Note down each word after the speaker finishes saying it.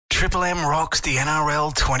Triple M rocks the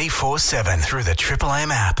NRL 24/7 through the Triple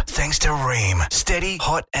M app. Thanks to Ream. Steady,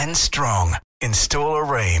 hot and strong. Install a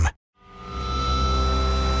Ream.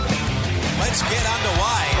 Let's get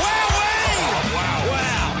underway.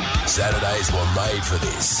 Wow. Saturdays were made for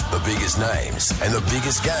this. The biggest names and the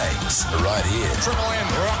biggest games are right here. Triple M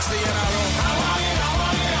rocks the NRL.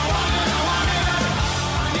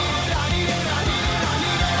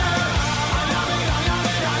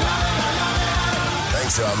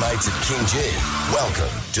 Thanks to our mates at King G. Welcome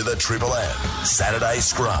to the Triple M Saturday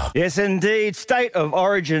Scrum. Yes, indeed. State of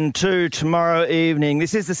Origin 2 tomorrow evening.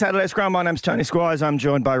 This is the Saturday Scrum. My name's Tony Squires. I'm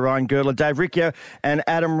joined by Ryan Girdler, Dave Riccio and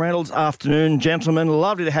Adam Reynolds. Afternoon, gentlemen.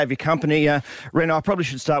 Lovely to have your company. Ren, I probably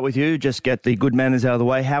should start with you. Just get the good manners out of the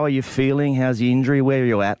way. How are you feeling? How's the injury? Where are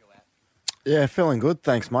you at? Yeah, feeling good.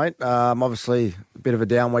 Thanks, mate. Obviously, a bit of a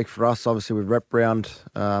down week for us, obviously, with rep round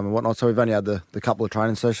and whatnot. So we've only had the couple of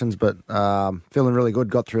training sessions, but feeling really good.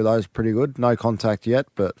 Got through those pretty good. No contact yet,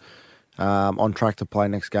 but on track to play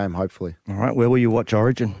next game, hopefully. All right. Where will you watch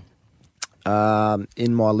Origin?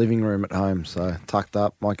 In my living room at home. So tucked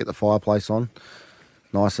up. Might get the fireplace on.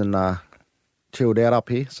 Nice and chilled out up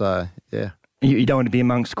here. So, yeah. You don't want to be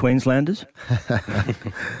amongst Queenslanders?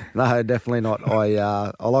 No, definitely not.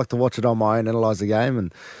 I like to watch it on my own, analyse the game,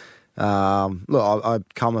 and look, I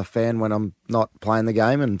become a fan when I'm not playing the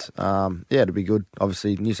game, and yeah, it'll be good.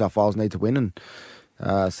 Obviously, New South Wales need to win, and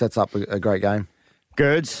sets up a great game.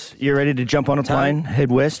 Gerds, you ready to jump on a plane,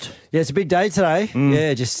 head west? Yeah, it's a big day today.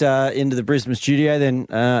 Yeah, just into the Brisbane studio, then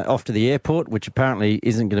off to the airport, which apparently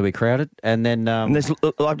isn't going to be crowded. And then... and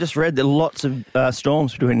I've just read there are lots of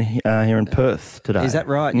storms between here in Perth today. Is that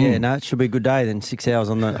right? Yeah, no, it should be a good day. Then 6 hours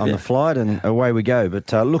on the flight and away we go.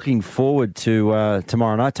 But looking forward to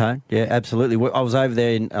tomorrow night, Tone. Yeah, absolutely. I was over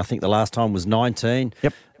there, I think the last time was 19.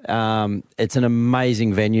 Yep. It's an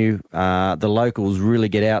amazing venue. The locals really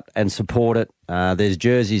get out and support it. There's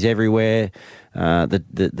jerseys everywhere.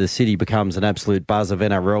 The city becomes an absolute buzz of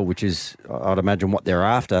NRL, which is, I'd imagine, what they're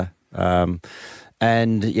after.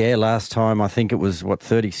 And, yeah, last time I think it was,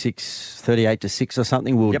 38-6 or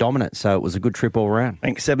something. We were dominant, so it was a good trip all around. I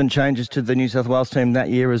think 7 changes to the New South Wales team that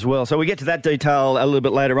year as well. So we get to that detail a little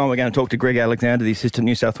bit later on. We're going to talk to Greg Alexander, the assistant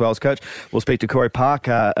New South Wales coach. We'll speak to Corey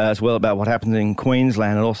Parker as well about what happens in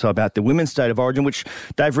Queensland and also about the women's state of origin, which,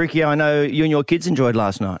 Dave Riccio, I know you and your kids enjoyed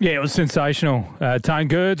last night. Yeah, it was sensational. Tone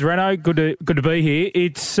Gerds, Reno, good to be here.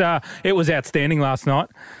 It was outstanding last night.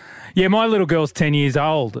 Yeah, my little girl's 10 years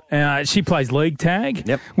old. She plays league tag,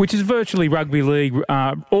 which is virtually rugby league,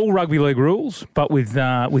 all rugby league rules, but with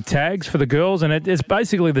tags for the girls. And it's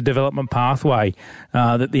basically the development pathway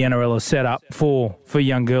that the NRL has set up for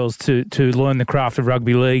young girls to learn the craft of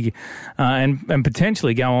rugby league and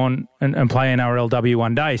potentially go on and play NRLW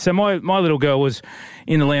one day. So my little girl was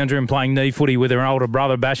in the lounge room playing knee footy with her older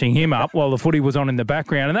brother, bashing him up while the footy was on in the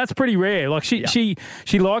background, and that's pretty rare. Like she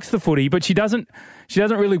likes the footy, but she doesn't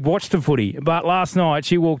really watch the footy. But last night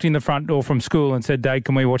she walked in the front door from school and said, "Dad,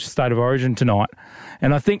 can we watch the State of Origin tonight?"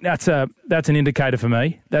 And I think that's an indicator for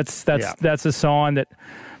me. That's a sign that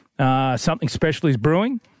something special is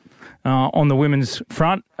brewing. On the women's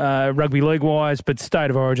front, rugby league-wise, but State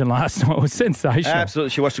of Origin last night was sensational. Absolutely.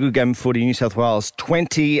 She watched a good game of footy. New South Wales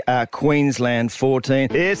 20, Queensland 14.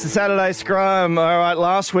 It's the Saturday Scrum. All right,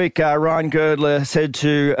 last week, Ryan Girdler said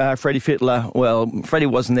to Freddie Fittler, well, Freddie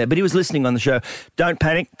wasn't there, but he was listening on the show, don't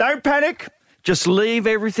panic, just leave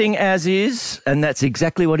everything as is, and that's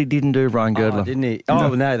exactly what he didn't do, Ryan Girdler. Oh, didn't he?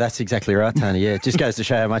 Oh, no, that's exactly right, Tony. Yeah, it just goes to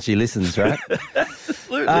show how much he listens, right?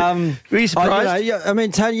 Absolutely. Were you surprised? I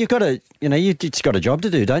mean, Tony, you've got you just got a job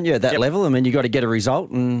to do, don't you, at that level? I mean, you've got to get a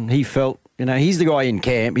result, and he felt, he's the guy in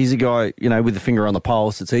camp. He's the guy, with the finger on the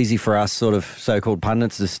pulse. It's easy for us sort of so-called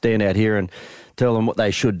pundits to stand out here and tell them what they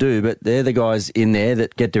should do, but they're the guys in there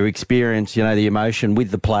that get to experience, the emotion with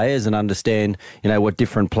the players and understand, what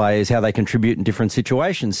different players, how they contribute in different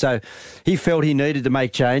situations. So he felt he needed to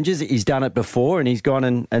make changes. He's done it before, and he's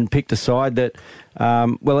gone and picked a side that,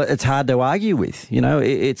 it's hard to argue with.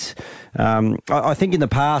 I think in the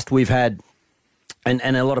past we've had,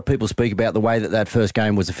 and a lot of people speak about the way that first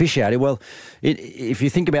game was officiated. Well, if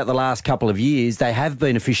you think about the last couple of years, they have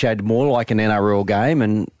been officiated more like an NRL game,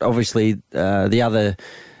 and obviously the other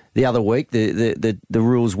week the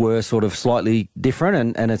rules were sort of slightly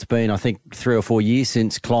different, and it's been, I think, 3 or 4 years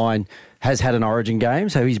since Klein has had an Origin game,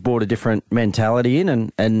 so he's brought a different mentality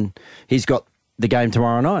in, and he's got the game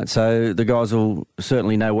tomorrow night, so the guys will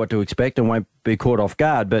certainly know what to expect and won't be caught off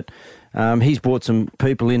guard, but he's brought some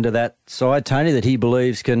people into that side, Tony, that he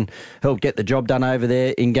believes can help get the job done over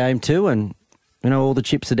there in game 2, and all the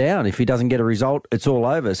chips are down. If he doesn't get a result, it's all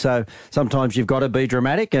over. So sometimes you've got to be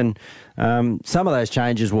dramatic, and some of those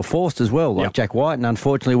changes were forced as well, like Jack White, and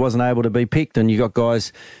unfortunately wasn't able to be picked. And you got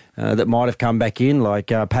guys that might have come back in, like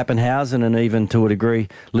Pappenhausen and even to a degree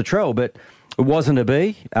Latrell, but it wasn't to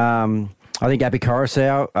be. I think Api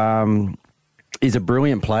Koroisau is a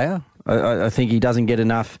brilliant player. I think he doesn't get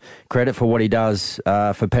enough credit for what he does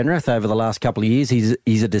for Penrith over the last couple of years.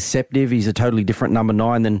 He's a deceptive. He's a totally different number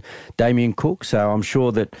 9 than Damien Cook. So I'm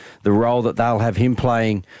sure that the role that they'll have him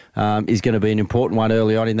playing is going to be an important one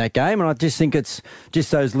early on in that game. And I just think it's just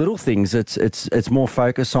those little things. It's more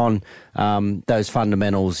focus on those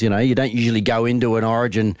fundamentals. You don't usually go into an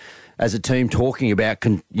Origin as a team talking about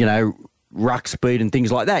ruck speed and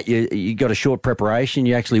things like that. You got a short preparation.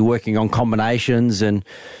 You're actually working on combinations and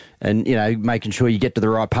making sure you get to the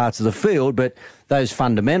right parts of the field. But those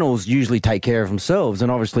fundamentals usually take care of themselves.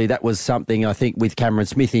 And obviously that was something, I think, with Cameron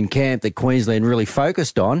Smith in camp that Queensland really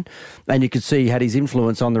focused on. And you could see he had his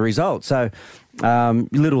influence on the result. So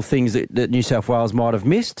little things that New South Wales might have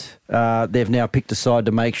missed, they've now picked a side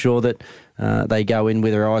to make sure that they go in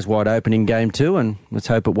with their eyes wide open in game 2, and let's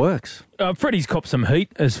hope it works. Freddie's copped some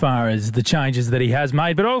heat as far as the changes that he has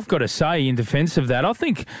made, but I've got to say, in defence of that, I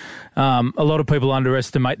think a lot of people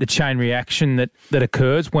underestimate the chain reaction that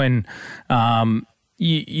occurs when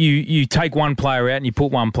you take one player out and you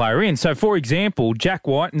put one player in. So, for example, Jack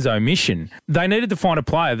Whiten's omission, they needed to find a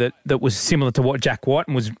player that was similar to what Jack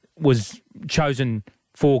Whiten was chosen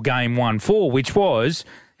for game 1 for, which was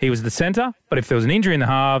he was the centre, but if there was an injury in the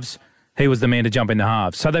halves, he was the man to jump in the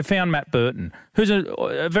halves. So they found Matt Burton, who's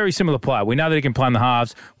a very similar player. We know that he can play in the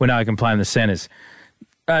halves. We know he can play in the centres.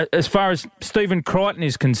 As far as Stephen Crichton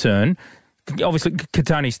is concerned, obviously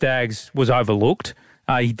Katoni Staggs was overlooked.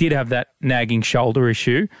 He did have that nagging shoulder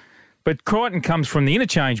issue. But Crichton comes from the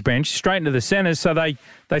interchange bench straight into the centres, so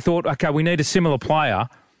they thought, okay, we need a similar player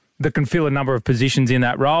that can fill a number of positions in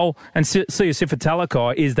that role. And Siosifa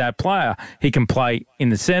Talakai is that player. He can play in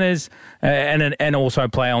the centres and also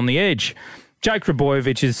play on the edge. Jake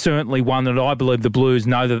Trbojevic is certainly one that I believe the Blues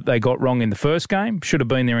know that they got wrong in the first game. Should have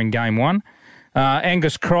been there in game 1.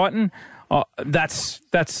 Angus Crichton, that's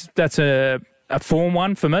a form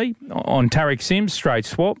one for me on Tariq Sims, straight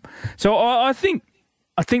swap. So I think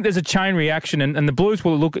there's a chain reaction, and the Blues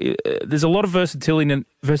will look. There's a lot of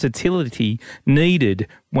versatility needed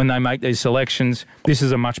when they make these selections. This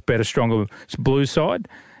is a much better, stronger Blues side,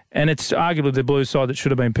 and it's arguably the Blues side that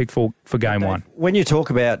should have been picked for game 1. When you talk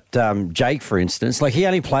about Jake, for instance, like he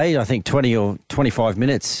only played, I think, 20 or 25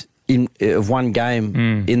 minutes of one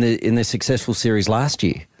game in the successful series last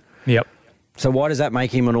year. Yep. So why does that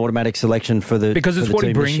make him an automatic selection for the? Because it's what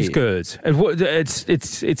he brings, Gerds.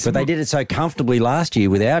 It's. But they did it so comfortably last year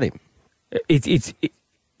without him.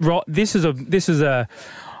 Right. This is a.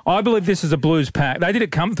 I believe this is a Blues pack. They did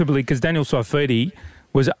it comfortably because Daniel Saifiti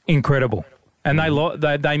was incredible, and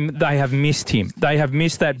they have missed him. They have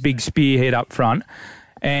missed that big spearhead up front,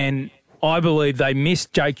 and I believe they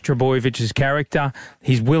missed Jake Trebojevic's character,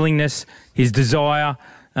 his willingness, his desire.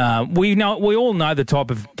 We all know the type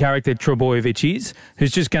of character Trbojevic is,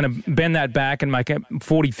 who's just going to bend that back and make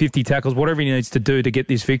 40, 50 tackles, whatever he needs to do to get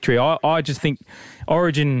this victory. I just think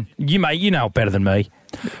Origin, you know it better than me.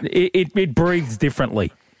 It breathes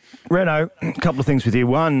differently. Reno, a couple of things with you.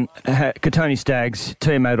 One, Katoni Staggs,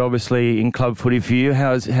 teammate obviously in club footy for you.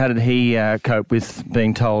 How did he cope with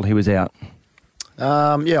being told he was out?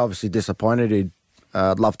 Obviously disappointed. He'd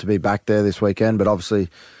love to be back there this weekend, but obviously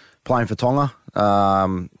playing for Tonga,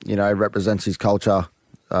 represents his culture,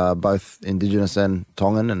 both Indigenous and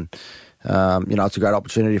Tongan, and it's a great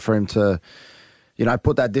opportunity for him to,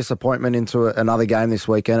 put that disappointment into another game this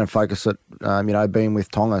weekend and focus it, being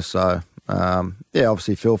with Tonga. So,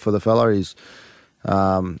 obviously feel for the fella. He's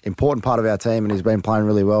important part of our team, and he's been playing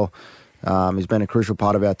really well. He's been a crucial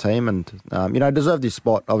part of our team, and deserved his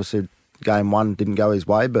spot. Obviously, game 1 didn't go his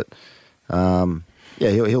way, but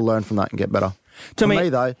he'll learn from that and get better. For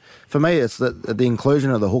me, it's the inclusion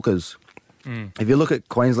of the hookers. If you look at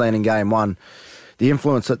Queensland in game 1, the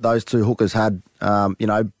influence that those two hookers had,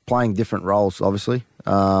 playing different roles, obviously.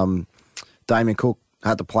 Damien Cook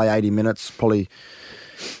had to play 80 minutes, probably,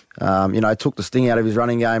 took the sting out of his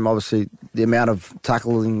running game. Obviously, the amount of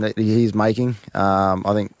tackling that he's making,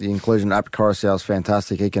 I think the inclusion of Api Koroisau is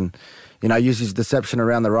fantastic. He can, use his deception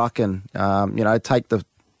around the ruck and, take the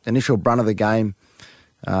initial brunt of the game.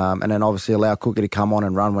 And then obviously allow Cookie to come on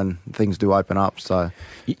and run when things do open up. So,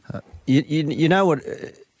 you know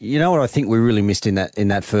what I think we really missed in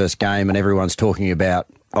that first game, and everyone's talking about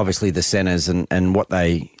obviously the centres and what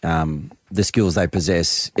they the skills they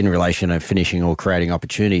possess in relation to finishing or creating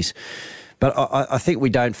opportunities. But I think we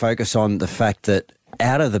don't focus on the fact that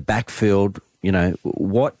out of the backfield, you know,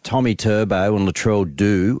 what Tommy Turbo and Latrell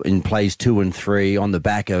do in plays 2 and 3 on the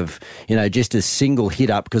back of, you know, just a single hit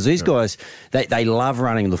up, because these guys, they love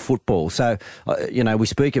running the football. So, you know, we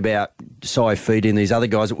speak about Cy Feed and these other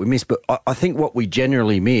guys that we missed, but I think what we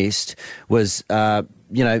generally missed was,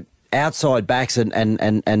 you know, outside backs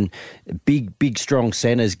and big strong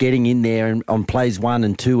centres getting in there and on plays 1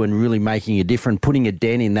 and 2 and really making a difference, putting a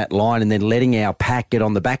dent in that line and then letting our pack get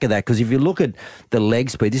on the back of that. Because if you look at the leg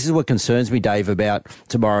speed, this is what concerns me, Dave, about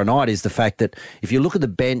tomorrow night, is the fact that if you look at the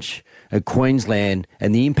bench at Queensland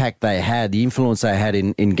and the impact they had, the influence they had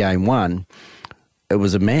in game 1, it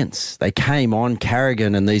was immense. They came on,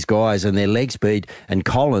 Carrigan and these guys and their leg speed, and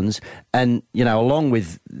Collins, and, you know, along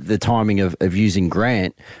with the timing of using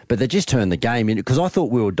Grant, but they just turned the game in, because I thought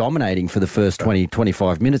we were dominating for the first 20,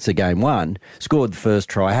 25 minutes of game 1, scored the first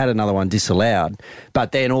try, had another one disallowed,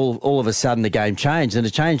 but then all of a sudden the game changed, and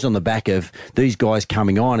it changed on the back of these guys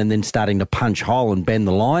coming on and then starting to punch hole and bend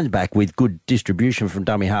the lines back with good distribution from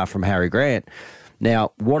dummy half from Harry Grant.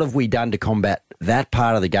 Now, what have we done to combat that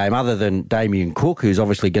part of the game, other than Damien Cook, who's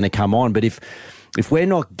obviously going to come on? But if we're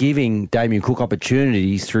not giving Damien Cook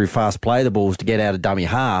opportunities through fast play the balls to get out of dummy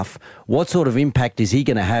half, what sort of impact is he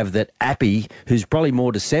going to have that Appy, who's probably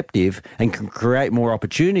more deceptive and can create more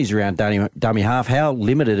opportunities around dummy half, how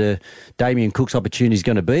limited are Damien Cook's opportunities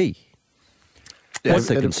going to be? What's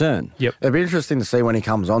the concern? Yep. It'd be interesting to see when he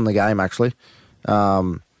comes on the game, actually.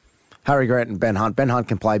 Harry Grant and Ben Hunt. Ben Hunt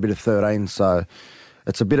can play a bit of 13, so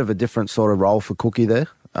it's a bit of a different sort of role for Cookie there.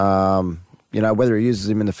 You know, whether he uses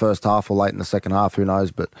him in the first half or late in the second half, who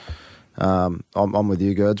knows? But I'm with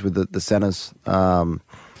you, Gerds, with the centres.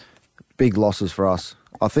 Big losses for us.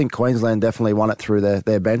 I think Queensland definitely won it through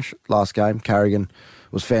their bench last game. Carrigan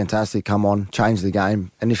was fantastic, come on, changed the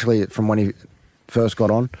game. Initially from when he first got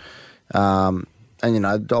on. And, you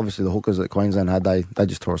know, obviously the hookers that Queensland had, they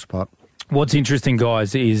just tore us apart. What's interesting,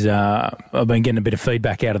 guys, is I've been getting a bit of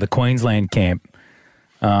feedback out of the Queensland camp,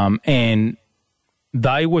 and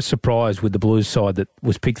they were surprised with the Blues side that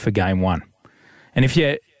was picked for game 1. And if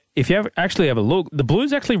you actually have a look, the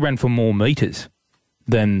Blues actually ran for more metres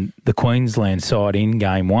than the Queensland side in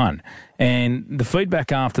game 1. And the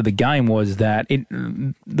feedback after the game was that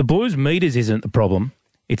the Blues metres isn't the problem;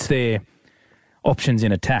 it's their options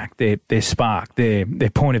in attack, their spark, their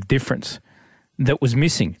point of difference that was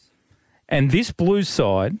missing. And this Blues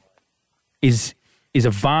side is a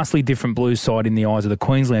vastly different Blues side in the eyes of the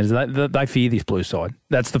Queenslanders. They fear this Blues side.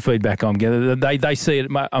 That's the feedback I'm getting. They see it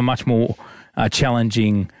a much more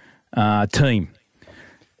challenging team.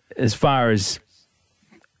 As far as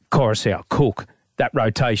Coruscant, Cook, that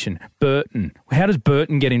rotation, Burton. How does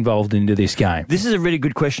Burton get involved into this game? This is a really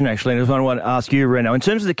good question, actually, and I want to ask you, Reno. In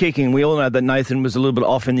terms of the kicking, we all know that Nathan was a little bit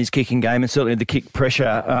off in his kicking game, and certainly the kick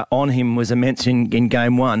pressure on him was immense in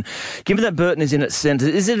game 1. Given that Burton is in at centre,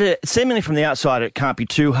 is it seemingly from the outside it can't be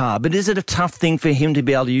too hard, but is it a tough thing for him to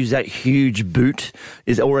be able to use that huge boot,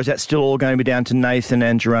 or is that still all going to be down to Nathan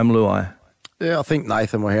and Jerome Luai? Yeah, I think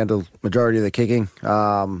Nathan will handle majority of the kicking.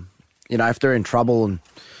 You know, if they're in trouble and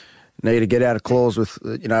need to get out of claws with,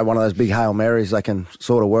 you know, one of those big Hail Marys, they can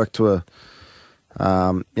sort of work to a,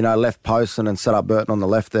 you know, left post and then set up Burton on the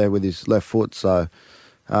left there with his left foot. So,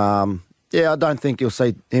 yeah, I don't think you'll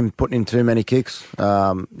see him putting in too many kicks.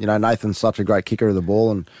 You know, Nathan's such a great kicker of the ball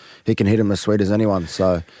and he can hit him as sweet as anyone.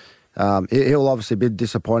 So he'll obviously be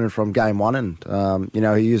disappointed from game 1 and, you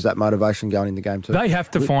know, he used that motivation going into game 2. They have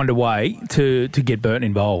to find a way to get Burton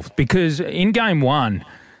involved, because in game 1,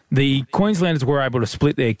 the Queenslanders were able to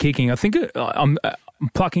split their kicking. I think I'm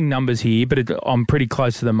plucking numbers here, but I'm pretty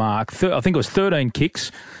close to the mark. I think it was 13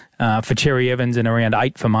 kicks for Cherry Evans and around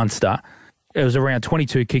 8 for Munster. It was around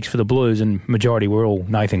 22 kicks for the Blues, and majority were all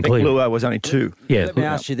Nathan Cleary. Luai was only 2. Yeah. Let me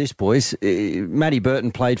ask you this, boys. Matty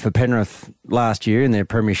Burton played for Penrith last year in their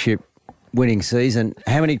premiership winning season.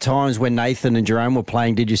 How many times when Nathan and Jerome were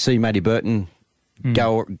playing did you see Matty Burton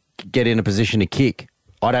get in a position to kick?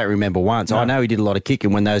 I don't remember once. No. I know he did a lot of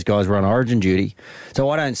kicking when those guys were on Origin duty,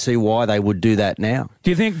 so I don't see why they would do that now.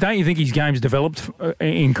 Don't you think his game's developed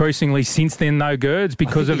increasingly since then, though, Gerds,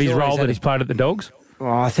 because of his role that he's played at the Dogs?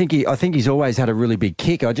 Well, I think he's always had a really big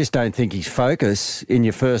kick. I just don't think his focus in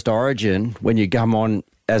your first Origin when you come on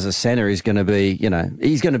as a centre is going to be, you know,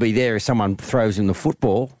 he's going to be there if someone throws him the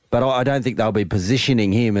football. But I don't think they'll be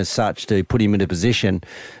positioning him as such to put him in a position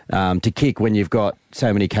to kick when you've got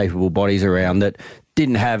so many capable bodies around that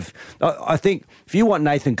didn't have... I think if you want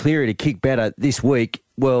Nathan Cleary to kick better this week,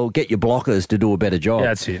 well, get your blockers to do a better job.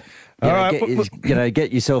 That's it.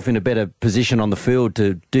 Get yourself in a better position on the field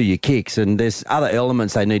to do your kicks. And there's other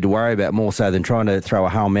elements they need to worry about more so than trying to throw a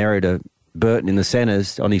Hail Mary to Burton in the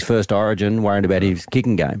centres on his first Origin, worrying about his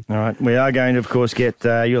kicking game. All right, we are going to, of course, get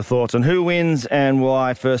your thoughts on who wins and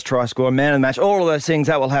why, first try score, man of the match, all of those things.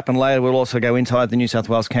 That will happen later. We'll also go inside the New South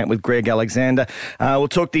Wales camp with Greg Alexander. We'll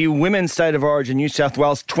talk the Women's State of Origin, New South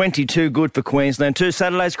Wales, 22 good for Queensland, 2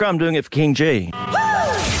 Saturday Scrum, doing it for King G.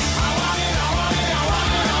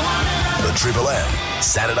 The Triple M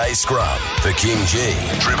Saturday Scrum for King G.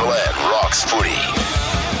 Triple M rocks footy.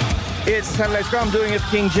 It's Saturday Scrum, doing it for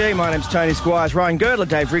King G. My name's Tony Squires, Ryan Girdler,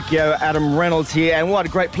 Dave Riccio, Adam Reynolds here, and what a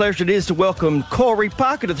great pleasure it is to welcome Corey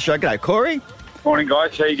Parker to the show. G'day, Corey. Morning,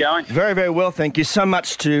 guys. How you going? Very, very well, thank you. So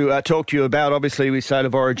much to talk to you about. Obviously, we State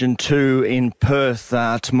of Origin 2 in Perth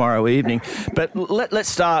tomorrow evening. But let's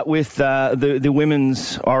start with the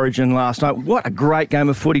Women's Origin last night. What a great game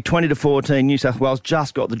of footy, 20-14. New South Wales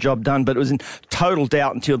just got the job done, but it was in total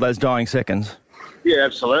doubt until those dying seconds. Yeah,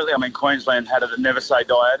 absolutely. I mean, Queensland had a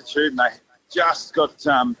never-say-die attitude, and they just got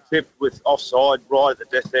pipped with offside right at the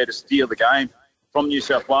death there to steal the game from New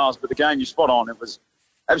South Wales. But the game, you're spot on. It was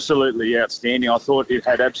absolutely outstanding. I thought it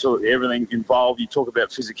had absolutely everything involved. You talk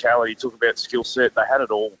about physicality, you talk about skill set. They had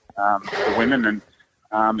it all, the women,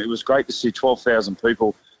 and it was great to see 12,000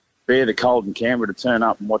 people bear the cold in Canberra to turn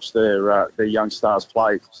up and watch their young stars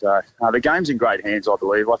play. So the game's in great hands, I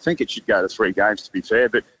believe. I think it should go to 3 games, to be fair,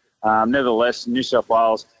 but nevertheless, New South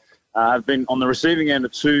Wales have been on the receiving end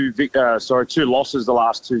of 2 losses the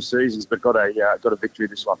last 2 seasons, but got a victory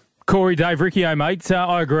this one. Corey, Dave Riccio, mate,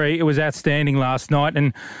 I agree. It was outstanding last night,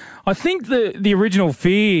 and I think the original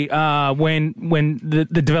fear when the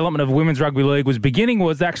development of women's rugby league was beginning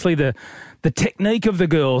was actually the technique of the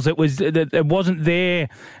girls. It wasn't there,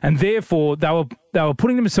 and therefore they were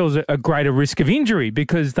putting themselves at a greater risk of injury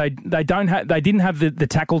because they didn't have the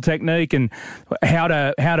tackle technique and how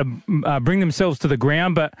to bring themselves to the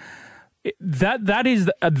ground. But that is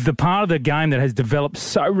the part of the game that has developed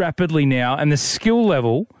so rapidly now, and the skill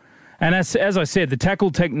level. And as I said, the tackle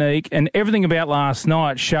technique and everything about last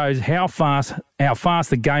night shows how fast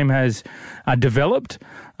the game has developed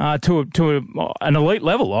to an elite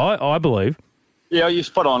level, I believe. Yeah, you're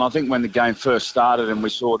spot on. I think when the game first started and we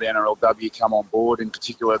saw the NRLW come on board, in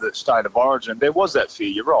particular the State of Origin, there was that fear,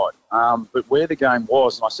 you're right. But where the game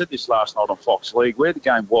was, and I said this last night on Fox League, where the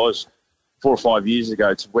game was 4 or 5 years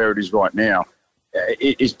ago to where it is right now,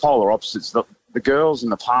 it is polar opposites. The girls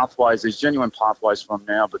and the pathways, there's genuine pathways from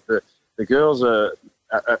now, but the girls are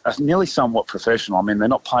nearly somewhat professional. I mean, they're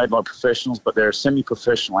not paid by professionals, but they're a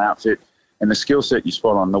semi-professional outfit, and the skill set you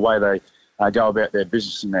spot on, the way they go about their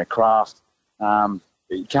business and their craft,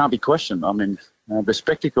 it can't be questioned. I mean, the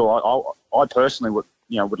spectacle, I personally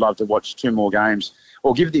would love to watch 2 more games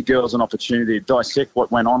or give the girls an opportunity to dissect what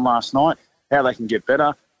went on last night, how they can get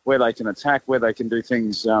better, where they can attack, where they can do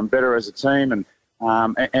things better as a team, and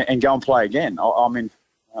go and play again.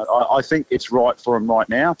 I think it's right for them right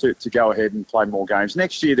now to go ahead and play more games.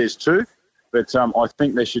 Next year there's 2, but I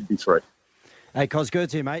think there should be 3. Hey,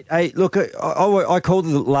 Cosgurts here, mate. Hey, look, I called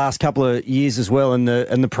the last couple of years as well, and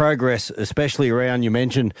the progress, especially around, you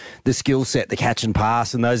mentioned the skill set, the catch and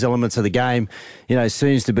pass, and those elements of the game,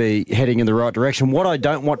 seems to be heading in the right direction. What I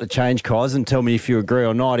don't want to change, Cos, and tell me if you agree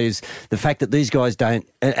or not, is the fact that these guys don't,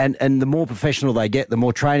 and the more professional they get, the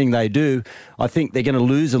more training they do, I think they're going to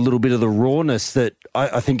lose a little bit of the rawness that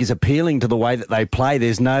I think is appealing to the way that they play.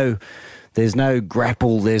 There's no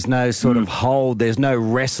grapple, there's no sort of hold, there's no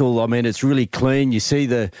wrestle. I mean, it's really clean. You see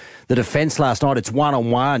the defence last night, it's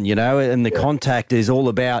one-on-one, and the contact is all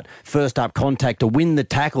about first-up contact to win the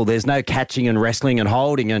tackle. There's no catching and wrestling and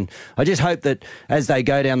holding. And I just hope that as they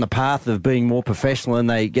go down the path of being more professional and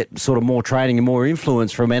they get sort of more training and more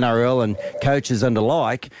influence from NRL and coaches and the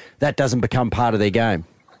like, that doesn't become part of their game.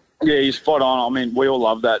 Yeah, you're spot on. I mean, we all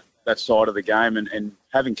love that side of the game, and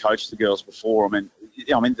having coached the girls before, I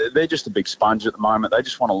mean, they're just a big sponge at the moment. They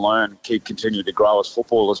just want to learn, continue to grow as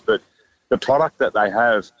footballers. But the product that they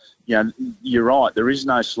have, you're right. There is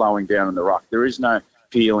no slowing down in the ruck. There is no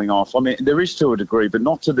peeling off. I mean, there is to a degree, but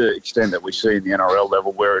not to the extent that we see in the NRL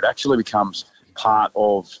level, where it actually becomes part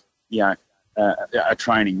of, a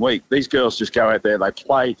training week. These girls just go out there, they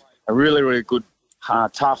play a really, really good,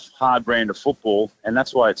 tough, hard brand of football, and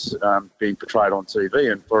that's why it's being portrayed on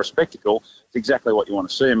TV. And for a spectacle, it's exactly what you want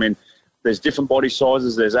to see. I mean, there's different body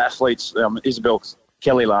sizes. There's athletes. Isabel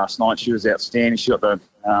Kelly last night, she was outstanding. She got the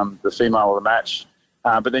female of the match.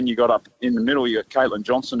 But then you got up in the middle, you got Caitlin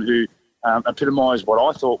Johnson, who epitomised what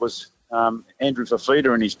I thought was Andrew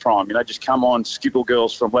Fafita in his prime. Just come on, skiggle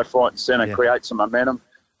girls from left, right and centre, create some momentum.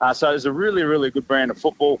 So it was a really, really good brand of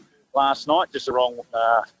football last night, just the wrong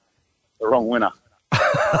winner.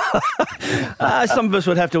 Some of us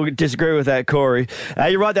would have to disagree with that, Corey.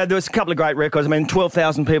 You're right, there was a couple of great records. I mean,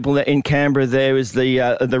 12,000 people in Canberra there is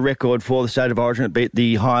the record for the State of Origin. It beat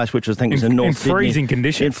the highest, which I think was in North Sydney. In freezing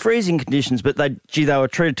conditions. In freezing conditions, but they were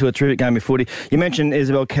treated to a terrific game of footy. You mentioned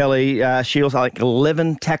Isabel Kelly. She also had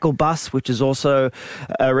 11 tackle busts, which is also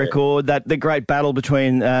a record. That the great battle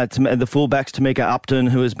between the fullbacks, Tamika Upton,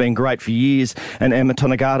 who has been great for years, and Emma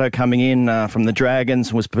Tonagato coming in from the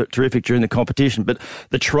Dragons, was terrific during the competition. But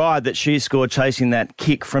the try that she scored chasing that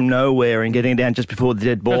kick from nowhere and getting down just before the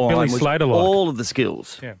dead ball line was all of the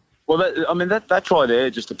skills. Yeah. Well, that try there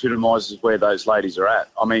just epitomises where those ladies are at.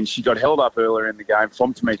 I mean, she got held up earlier in the game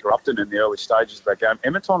from Tamika Upton in the early stages of that game.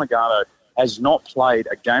 Emma Tonagato has not played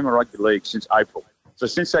a game of rugby league since April. So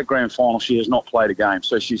since that grand final, she has not played a game.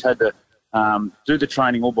 So she's had to do the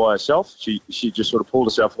training all by herself. She just sort of pulled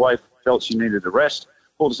herself away, felt she needed a rest,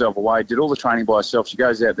 pulled herself away, did all the training by herself. She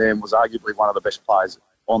goes out there and was arguably one of the best players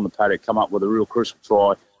on the paddock, come up with a real crucial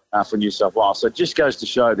try for New South Wales. So it just goes to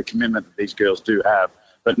show the commitment that these girls do have.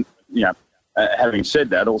 But, having said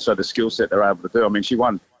that, also the skill set they're able to do. I mean, she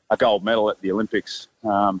won a gold medal at the Olympics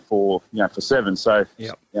for 7. So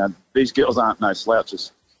these girls aren't no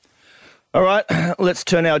slouches. All right, let's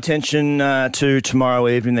turn our attention to tomorrow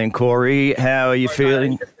evening then, Corey. How are you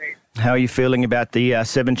feeling? How are you feeling about the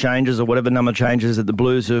 7 changes or whatever number of changes that the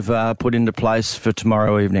Blues have put into place for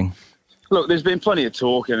tomorrow evening? Look, there's been plenty of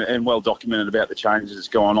talk and well documented about the changes that's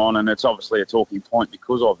going on, and it's obviously a talking point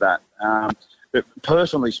because of that. But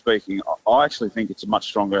personally speaking, I actually think it's a much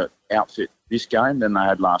stronger outfit this game than they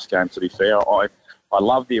had last game, to be fair. I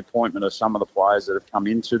love the appointment of some of the players that have come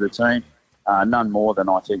into the team. None more than,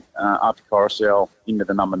 I think, Arpi Coruscant into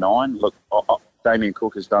the number 9. Look, Damien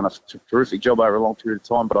Cook has done a terrific job over a long period of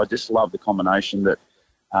time, but I just love the combination that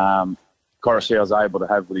Coruscant was able to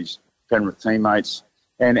have with his Penrith teammates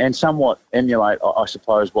and somewhat emulate, I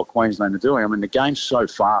suppose, what Queensland are doing. I mean, the game's so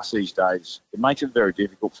fast these days, it makes it very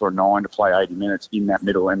difficult for a 9 to play 80 minutes in that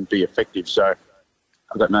middle and be effective. So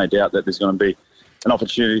I've got no doubt that there's going to be an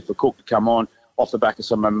opportunity for Cook to come on off the back of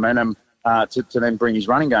some momentum to then bring his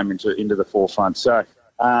running game into the forefront. So,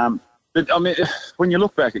 but I mean, when you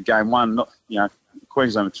look back at game 1,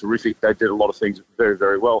 Queensland were terrific. They did a lot of things very,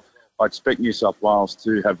 very well. I expect New South Wales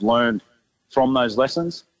to have learned from those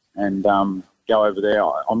lessons and go over there.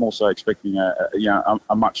 I'm also expecting a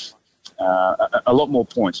lot more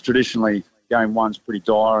points. Traditionally, game 1's pretty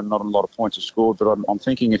dire and not a lot of points are scored. But I'm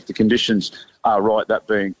thinking if the conditions are right, that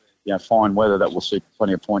being fine weather, that we'll see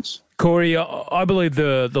plenty of points. Corey, I believe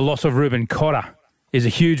the loss of Reuben Cotter is a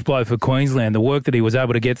huge blow for Queensland. The work that he was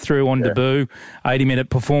able to get through on debut, 80-minute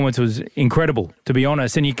performance was incredible, to be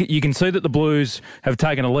honest. And you can see that the Blues have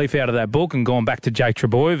taken a leaf out of that book and gone back to Jake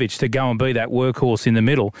Trbojevic to go and be that workhorse in the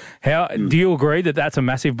middle. Do you agree that that's a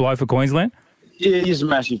massive blow for Queensland? Yeah, it is a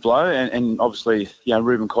massive blow, and obviously,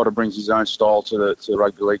 Reuben Cotter brings his own style to the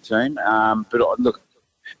rugby league team. But look,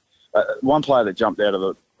 one player that jumped out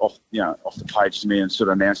of off the page to me and sort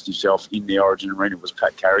of announced himself in the Origin arena was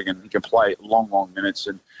Pat Carrigan. He can play long minutes,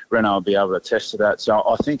 and Reno will be able to attest to that. So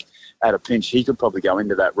I think at a pinch, he could probably go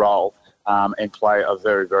into that role and play a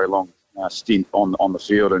very, very long stint on the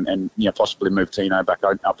field and possibly move Tino back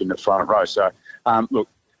up in the front row. So, look,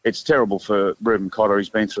 it's terrible for Reuben Cotter. He's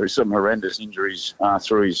been through some horrendous injuries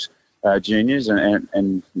through his juniors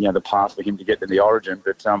and the path for him to get to the Origin.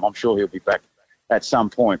 But I'm sure he'll be back at some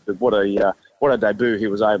point. But what a debut he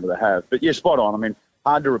was able to have. But yeah, spot on. I mean,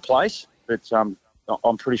 hard to replace, but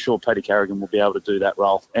I'm pretty sure Paddy Carrigan will be able to do that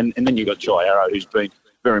role. And then you've got Jai Arrow, who's been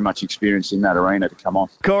very much experienced in that arena to come on.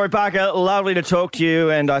 Corey Parker, lovely to talk to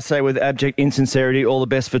you, and I say with abject insincerity, all the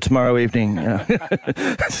best for tomorrow evening. Well,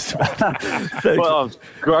 I'm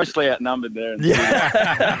grossly outnumbered there.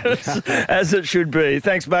 As it should be.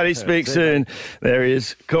 Thanks, buddy. Speak soon. There he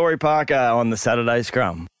is, Corey Parker on the Saturday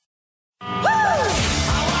Scrum.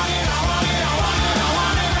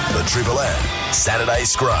 The Triple M Saturday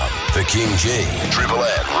Scrum for King G. Triple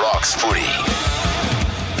M rocks footy.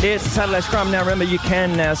 It's the Saturday Scrum. Now, remember, you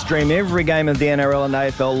can now stream every game of the NRL and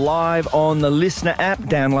AFL live on the Listener app.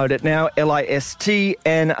 Download it now,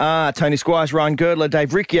 LISTNR. Tony Squires, Ryan Girdler,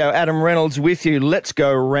 Dave Riccio, Adam Reynolds with you. Let's go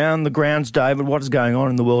around the grounds, David. What is going on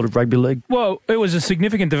in the world of rugby league? Well, it was a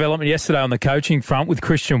significant development yesterday on the coaching front with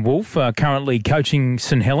Christian Wolf, currently coaching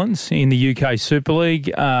St Helens in the UK Super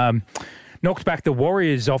League. Knocked back the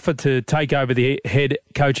Warriors' offer to take over the head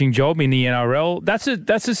coaching job in the NRL. That's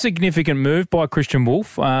a significant move by Christian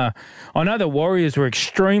Wolf. I know the Warriors were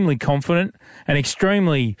extremely confident and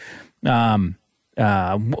extremely they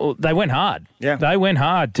went hard. Yeah, they went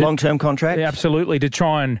hard. Long-term contract. Yeah, absolutely, to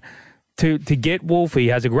try and to get Wolf. He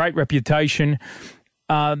has a great reputation,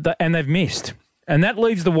 and they've missed. And that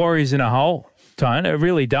leaves the Warriors in a hole, Tone. It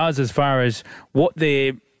really does, as far as what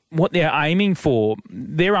they're aiming for.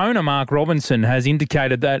 Their owner, Mark Robinson, has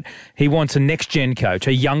indicated that he wants a next-gen coach,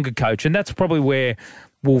 a younger coach, and that's probably where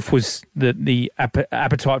Wolf was the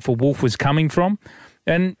appetite for Wolf was coming from.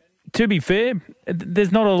 And to be fair,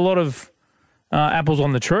 there's not a lot of apples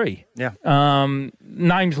on the tree. Yeah.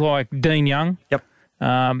 Names like Dean Young,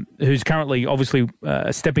 who's currently obviously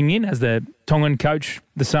stepping in as the Tongan coach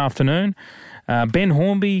this afternoon. Ben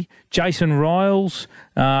Hornby, Jason Riles.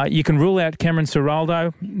 You can rule out Cameron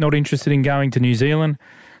Ciraldo, not interested in going to New Zealand.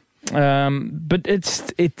 But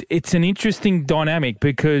it's an interesting dynamic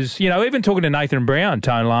because, even talking to Nathan Brown,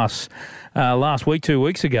 Tone, last week, 2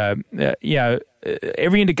 weeks ago,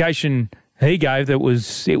 every indication he gave that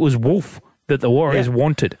it was Wolf that the Warriors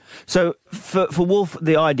wanted. So for Wolf,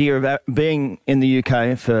 the idea of being in the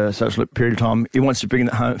UK for such a period of time, he wants to bring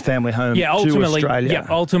the family home to Australia. Yeah,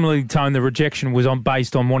 ultimately, Tone, the rejection was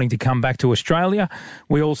based on wanting to come back to Australia.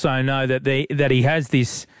 We also know that he has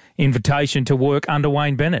this invitation to work under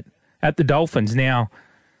Wayne Bennett at the Dolphins. Now,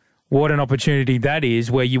 what an opportunity that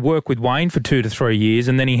is, where you work with Wayne for 2 to 3 years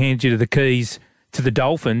and then he hands you the keys to the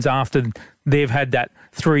Dolphins after they've had that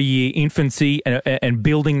 3-year infancy and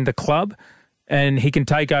building the club. And he can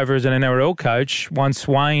take over as an NRL coach once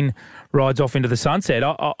Wayne rides off into the sunset.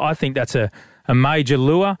 I think that's a major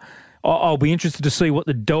lure. I'll be interested to see what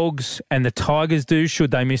the Dogs and the Tigers do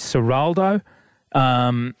should they miss Ciraldo.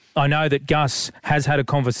 I know that Gus has had a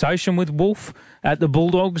conversation with Wolf at the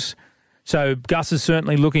Bulldogs. So Gus is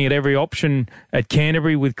certainly looking at every option at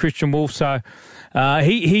Canterbury with Christian Wolf. So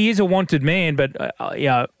he is a wanted man, but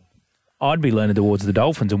I'd be leaning towards the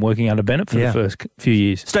Dolphins and working under Bennett for the first few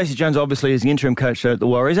years. Stacey Jones obviously is the interim coach at the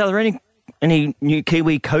Warriors. Are there any new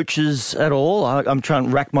Kiwi coaches at all? I'm trying to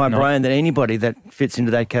rack my brain that anybody that fits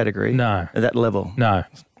into that category. No. At that level. No.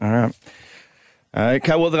 All right.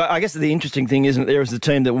 Okay, well, I guess the interesting thing, isn't it, there is the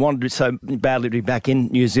team that wanted so badly to be back in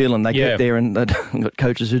New Zealand. They get there and they've got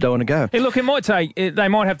coaches who don't want to go. Hey, look, they might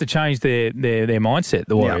have to change their mindset,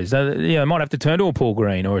 the Warriors. They might have to turn to a Paul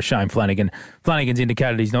Green or a Shane Flanagan. Flanagan's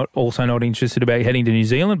indicated he's not interested about heading to New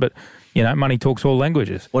Zealand, but, money talks all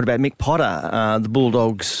languages. What about Mick Potter? The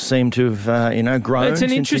Bulldogs seem to have, grown. It's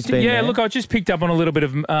an interesting, look, I just picked up on a little bit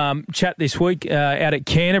of chat this week out at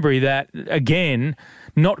Canterbury that, again,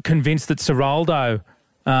 not convinced that Ciraldo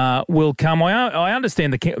will come. I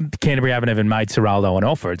understand that Canterbury haven't even made Ciraldo an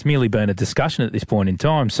offer. It's merely been a discussion at this point in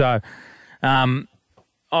time. So I'm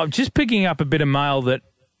just picking up a bit of mail that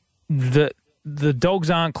the Dogs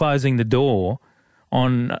aren't closing the door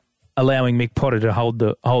on allowing Mick Potter to hold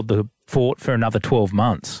the fort for another 12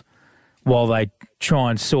 months while they try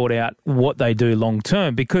and sort out what they do long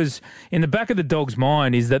term. Because in the back of the Dogs'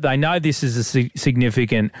 mind is that they know this is a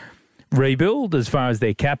significant rebuild as far as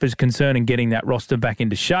their cap is concerned and getting that roster back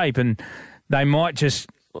into shape, and they might just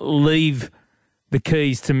leave the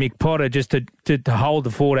keys to Mick Potter just to hold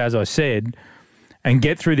the fort, as I said, and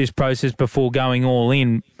get through this process before going all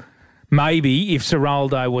in. Maybe if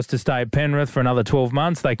Ciraldo was to stay at Penrith for another 12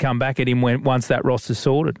 months, they come back at him once that roster's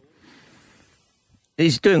sorted.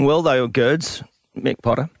 He's doing well, though, Gerds, Mick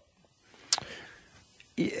Potter.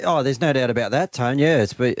 Oh, there's no doubt about that, Tone. Yeah,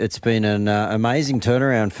 it's been an amazing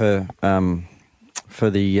turnaround for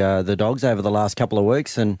the Dogs over the last couple of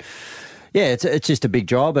weeks, and it's just a big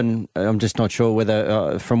job, and I'm just not sure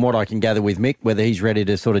whether, from what I can gather with Mick, whether he's ready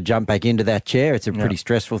to sort of jump back into that chair. It's a pretty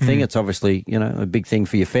stressful thing. It's obviously a big thing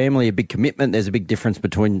for your family, a big commitment. There's a big difference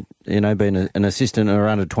between being an assistant or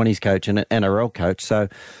under 20s coach and an NRL coach. So.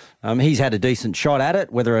 He's had a decent shot at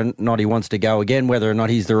it. Whether or not he wants to go again, whether or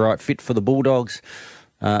not he's the right fit for the Bulldogs,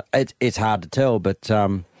 it's hard to tell. But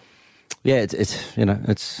it's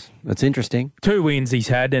interesting. 2 wins he's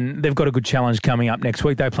had, and they've got a good challenge coming up next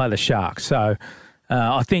week. They play the Sharks, so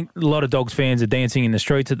I think a lot of Dogs fans are dancing in the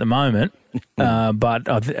streets at the moment. But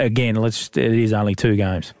again, it is only 2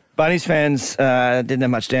 games. Bunnies fans didn't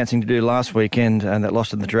have much dancing to do last weekend, and that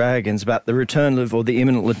lost to the Dragons. But the the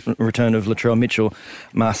imminent return of Latrell Mitchell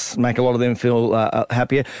must make a lot of them feel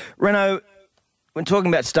happier. Reno, when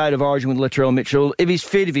talking about state of origin with Latrell Mitchell, if he's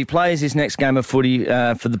fit, if he plays his next game of footy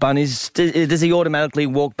for the Bunnies, does he automatically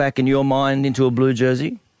walk back in your mind into a blue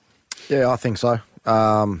jersey? Yeah, I think so.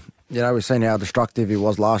 We've seen how destructive he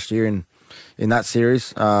was last year in that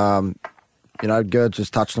series. Gerd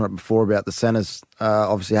just touched on it before about the centres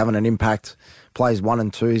obviously having an impact. Plays 1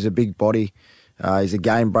 and 2. He's a big body. He's a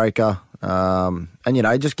game breaker. And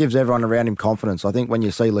he just gives everyone around him confidence. I think when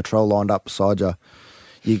you see Latrell lined up beside you,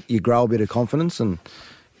 you grow a bit of confidence. And,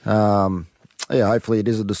 hopefully it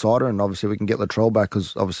is a decider. And obviously we can get Latrell back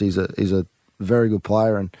because obviously he's a very good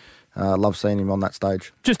player. And love seeing him on that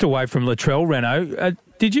stage. Just away from Latrell, Renault,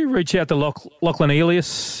 did you reach out to Lachlan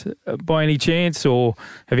Elias by any chance, or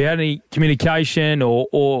have you had any communication,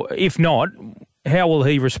 or if not, how will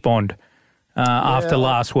he respond after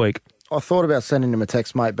last week? I thought about sending him a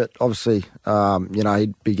text, mate, but obviously,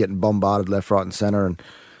 he'd be getting bombarded left, right and centre, and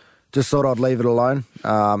just thought I'd leave it alone.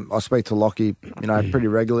 I speak to Lockie, pretty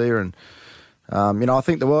regularly, and I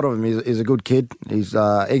think the world of him. He's a good kid. He's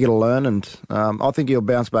eager to learn, and I think he'll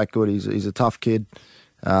bounce back good. He's a tough kid.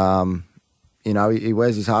 He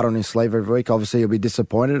wears his heart on his sleeve every week. Obviously, he'll be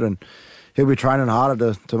disappointed, and he'll be training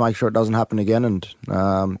harder to make sure it doesn't happen again. And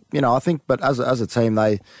I think, but as a team,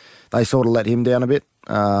 they sort of let him down a bit.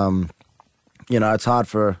 It's hard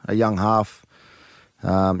for a young half,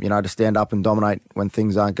 to stand up and dominate when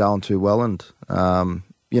things aren't going too well. And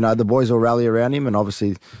the boys will rally around him, and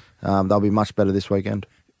obviously. They'll be much better this weekend,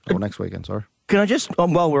 or next weekend, sorry. Can I just,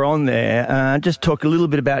 while we're on there, just talk a little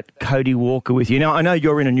bit about Cody Walker with you? Now, I know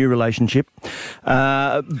you're in a new relationship,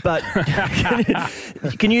 but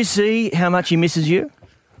can you see how much he misses you?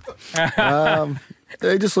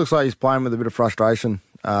 He just looks like he's playing with a bit of frustration.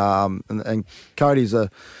 And Cody's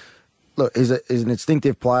he's an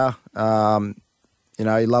instinctive player. He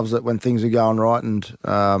loves it when things are going right,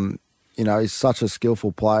 and he's such a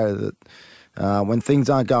skillful player that. When things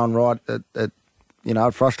aren't going right, it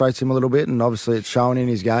frustrates him a little bit, and obviously it's showing in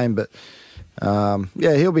his game. But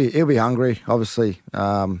he'll be hungry. Obviously,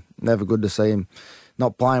 never good to see him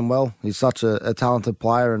not playing well. He's such a talented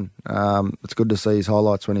player, and it's good to see his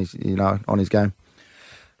highlights when he's on his game.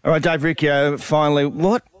 All right, Dave Riccio. Finally,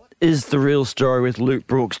 what is the real story with Luke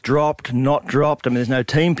Brooks? Dropped, not dropped? I mean, there's no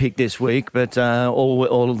team pick this week, but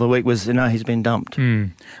all of the week was he's been dumped.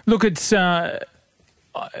 Look,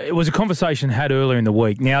 it was a conversation had earlier in the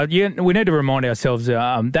week. Now, we need to remind ourselves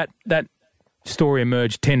that story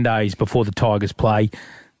emerged 10 days before the Tigers play.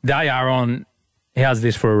 They are on, how's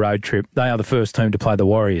this for a road trip? They are the first team to play the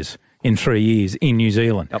Warriors in 3 years in New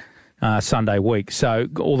Zealand, Sunday week. So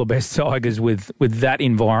all the best Tigers with that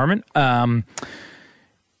environment.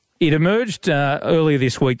 It emerged earlier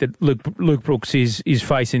this week that Luke Brooks is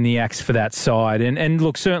facing the axe for that side. And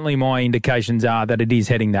look, certainly my indications are that it is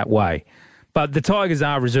heading that way. But the Tigers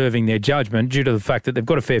are reserving their judgment due to the fact that they've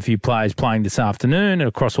got a fair few players playing this afternoon and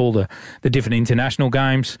across all the different international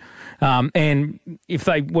games. And if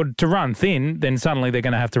they were to run thin, then suddenly they're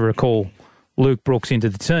going to have to recall Luke Brooks into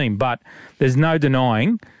the team. But there's no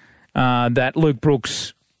denying that Luke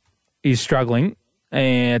Brooks is struggling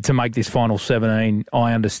to make this final 17,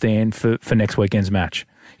 I understand, for next weekend's match.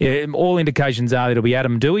 Yeah, all indications are that it'll be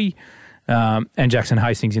Adam Dewey and Jackson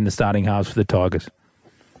Hastings in the starting halves for the Tigers.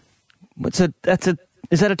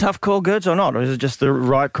 Is that a tough call, Gertz, or not? Or is it just the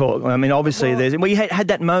right call? I mean, obviously, you had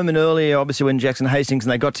that moment earlier, obviously, when Jackson Hastings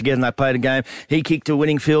and they got together and they played a game. He kicked a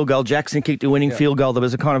winning field goal. Jackson kicked a winning field goal. There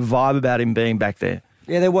was a kind of vibe about him being back there.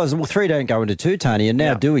 Yeah, there was. Well, 3 don't go into 2, Tony, and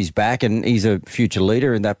now Dewey's back and he's a future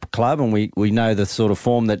leader in that club, and we know the sort of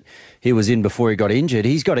form that he was in before he got injured.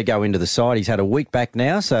 He's got to go into the side. He's had a week back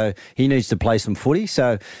now, so he needs to play some footy.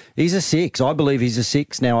 So he's a 6. I believe he's a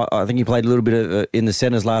 6. Now, I think he played a little bit in the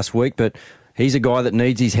centres last week, but he's a guy that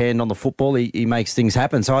needs his hand on the football. He makes things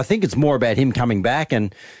happen. So I think it's more about him coming back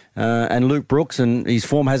and Luke Brooks, and his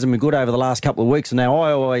form hasn't been good over the last couple of weeks. Now,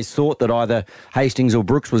 I always thought that either Hastings or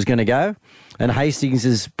Brooks was going to go, and Hastings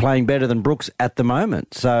is playing better than Brooks at the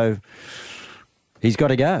moment. So he's got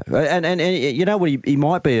to go. And you know what, he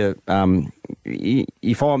might be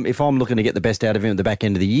if I'm looking to get the best out of him at the back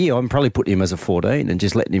end of the year, I'm probably putting him as a 14 and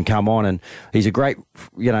just letting him come on. And he's a great,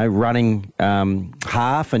 running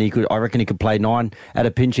half, and I reckon he could play 9 at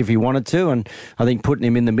a pinch if he wanted to. And I think putting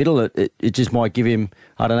him in the middle, it just might give him,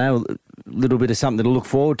 I don't know, a little bit of something to look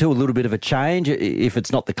forward to, a little bit of a change. If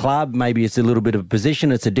it's not the club, maybe it's a little bit of a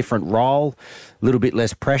position, it's a different role, a little bit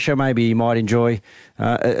less pressure. Maybe he might enjoy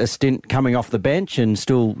a stint coming off the bench, and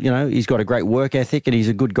still, he's got a great work ethic and he's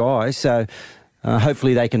a good guy. So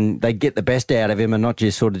hopefully they get the best out of him and not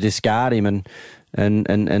just sort of discard him,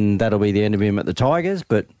 and that'll be the end of him at the Tigers.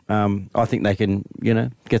 But I think they can,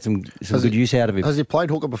 get some good use out of him. Has he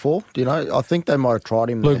played hooker before? Do you know? I think they might have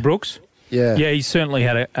tried him. Luke Brooks? Yeah. Yeah, he certainly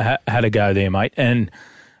had a go there, mate. And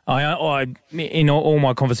I in all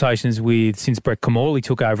my conversations since Brett Kamali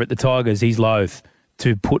took over at the Tigers, he's loath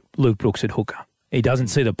to put Luke Brooks at hooker. He doesn't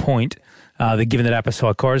see the point that given that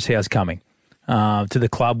Apasai Coruscant's coming to the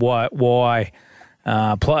club, why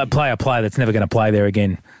play a player that's never going to play there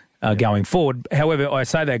again going forward. However, I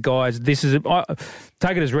say that, guys,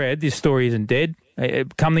 take it as read, this story isn't dead.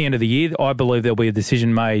 Come the end of the year, I believe there'll be a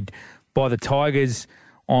decision made by the Tigers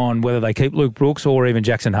on whether they keep Luke Brooks or even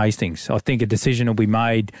Jackson Hastings. I think a decision will be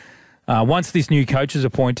made once this new coach is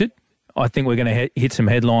appointed. I think we're going to hit some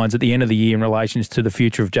headlines at the end of the year in relation to the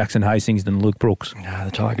future of Jackson Hastings and Luke Brooks. The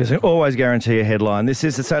Tigers always guarantee a headline. This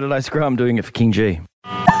is the Saturday Scrum, doing it for King G. The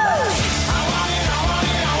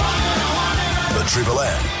Triple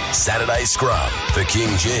M Saturday Scrum for King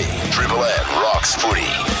G. Triple M rocks footy.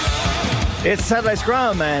 It's Saturday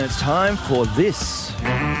Scrum, and it's time for this.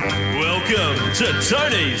 Welcome to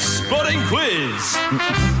Tony's Spotting Quiz.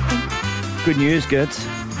 Good news, Gertz.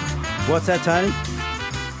 What's that, Tony?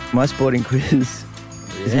 My sporting quiz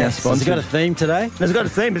is now Has sponsored. it got a theme today? It's got a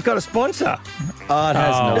theme. It's got a sponsor. Oh, it has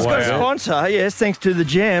not. It's got a sponsor, yes, thanks to The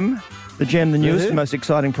Gem. The Gem, the newest and most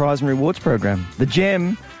exciting prize and rewards program. The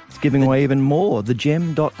Gem is giving away even more.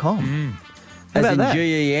 TheGem.com. How As about in that?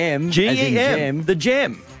 GEM. As in G-E-M. gem. The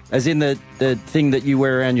Gem. As in the thing that you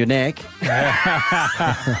wear around your neck.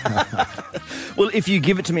 Well, if you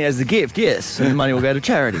give it to me as a gift, yes, and the money will go to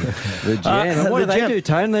charity. The Gem. And what the do they Gem. do,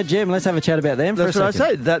 Tone? The Gem. Let's have a chat about them for That's a what I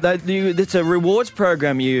second. say. It's a rewards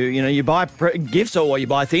program. You buy gifts or you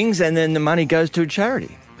buy things, and then the money goes to a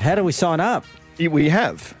charity. How do we sign up? We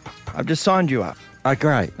have. I've just signed you up. Oh,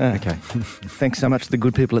 great. Okay. Thanks so much to the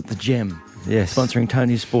good people at The Gem. Yes. Sponsoring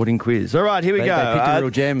Tony's Sporting Quiz. All right, here we They go. picked a real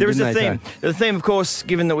gem, there is a didn't they, theme. The theme, of course,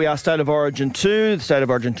 given that we are State of Origin 2, the State of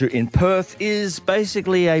Origin 2 in Perth is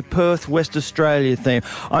basically a Perth, West Australia theme.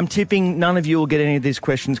 I'm tipping none of you will get any of these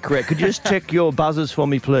questions correct. Could you just check your buzzers for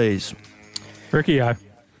me, please? Ricky-o.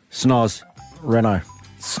 Snoz. Renault.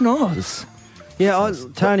 Snoz. Yeah,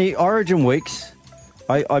 Tony, Origin weeks,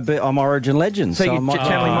 I'm Origin legend. So you're I'm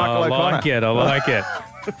channeling Michael O'Connor. I like it.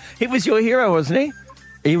 He was your hero, wasn't he?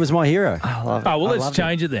 He was my hero. I love it. Oh, well, I let's love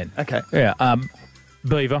change it then. Okay. Yeah,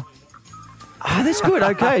 Beaver. Oh, that's good.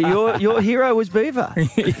 Okay, your hero was Beaver.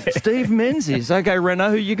 Steve Menzies. Okay, Renault,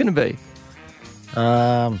 who are you going to be?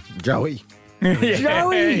 Joey.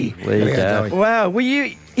 Joey. There you go. Joey. Wow,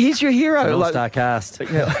 he's your hero. All-star cast.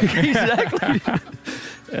 Yeah, exactly.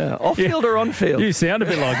 Off-field or on-field? You sound a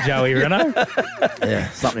bit like Joey, Renault. Yeah,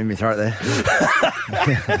 something in my throat there.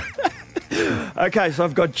 Okay, so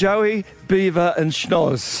I've got Joey, Beaver and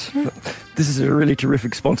Schnoz. This is a really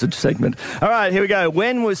terrific sponsored segment. All right, here we go.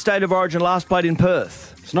 When was State of Origin last played in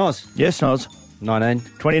Perth? Snoz. Yes, Schnoz. 19.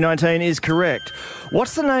 2019 is correct.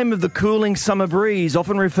 What's the name of the cooling summer breeze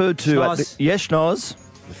often referred to? Schnoz. Yes, Schnoz.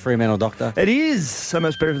 The Fremantle Doctor. It is. So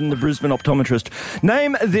much better than the Brisbane optometrist.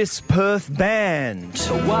 Name this Perth band.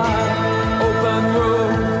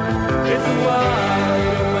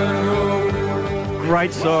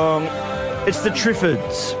 Great song. It's the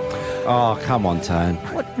Triffids. Oh, come on, Tone.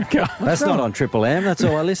 That's not on Triple M. That's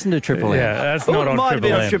all I listen to, Triple M. Yeah, that's Well, not it on might have been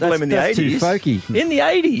Triple on M. Triple M in the That's 80s. too folky. In the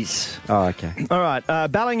 80s. Oh, okay. All right.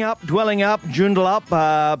 Balling Up, Dwelling Up, Joondalup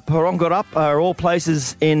up, Porongot up are all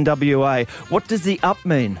places in WA. What does the up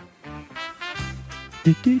mean?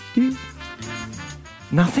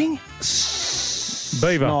 Nothing?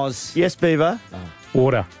 Beaver. Snoz. Yes, Beaver.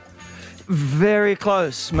 Water. Very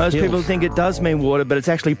close. Most Hills. people think it does mean water, but it's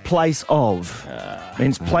actually place of.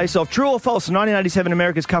 Means place of. True or false? 1987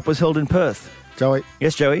 America's Cup was held in Perth. Joey.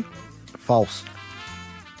 Yes, Joey? False.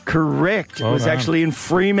 Correct. It Well was done. actually in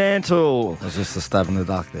Fremantle. It was just a stab in the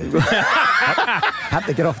dark there. Had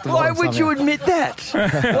to get off the Why bottom would you somehow. admit that?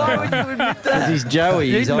 Why would you admit that? He's Joey.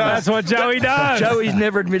 He's No, on That's what Joey does. Joey's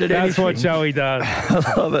never admitted That's anything. what Joey does.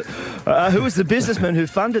 I love it. Who was the businessman who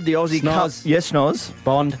funded the Aussie Cup? Schnoz. Yes, Schnoz.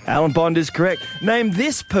 Bond. Alan Bond is correct. Name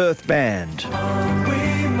this Perth band.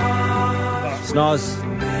 Snoz.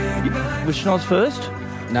 Was Schnoz first?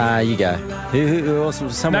 Nah, you go. Who else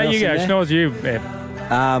was No, someone else you go. in there? Schnoz, you. Yeah.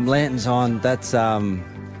 Lanterns on. That's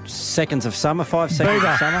Seconds of Summer. 5 seconds Beaver.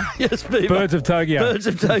 of summer. Yes, Beaver. Birds of Tokyo. Birds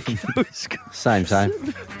of Tokyo. Same.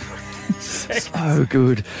 So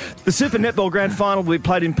good. The Super Netball Grand Final will be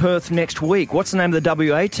played in Perth next week. What's the name of the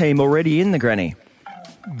WA team already in the granny?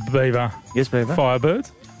 Beaver. Yes, Beaver.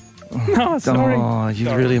 Firebirds. Oh, sorry. Oh,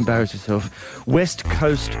 you've really embarrassed yourself. West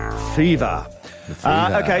Coast Fever.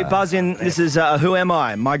 Okay, buzz in. This is Who Am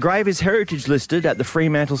I? My grave is heritage listed at the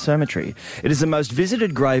Fremantle Cemetery. It is the most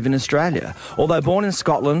visited grave in Australia. Although born in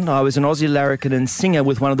Scotland, I was an Aussie larrikin and singer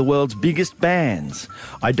with one of the world's biggest bands.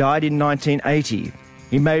 I died in 1980.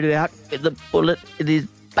 He made it out with the bullet in his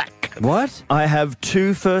back. What? I have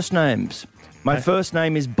two first names. My first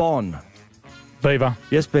name is Bon. Beaver.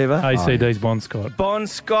 Yes, Beaver? ACD's Bond Scott. Bon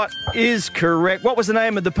Scott is correct. What was the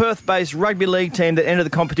name of the Perth-based rugby league team that entered the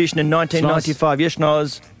competition in 1995? Yes,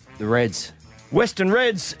 Schnoz. The Reds. Western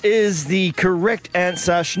Reds is the correct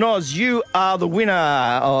answer. Schnoz, you are the winner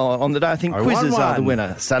on the day. I think I quizzes won are the one.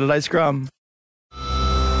 winner. Saturday Scrum.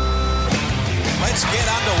 Let's get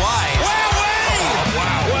underway.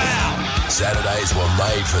 Wow. Saturdays were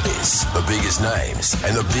made for this. The biggest names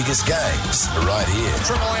and the biggest games are right here.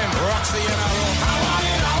 Triple M rocks the NRL.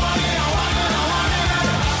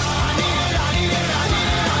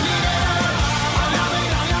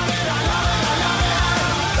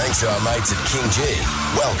 Thanks to our mates at King G.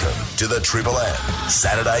 Welcome to the Triple M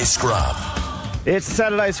Saturday Scrum. It's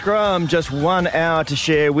Saturday Scrum, just 1 hour to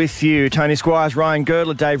share with you. Tony Squires, Ryan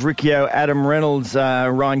Girdler, Dave Riccio, Adam Reynolds.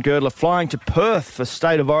 Ryan Girdler flying to Perth for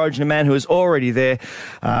State of Origin, a man who is already there.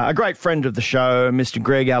 A great friend of the show, Mr.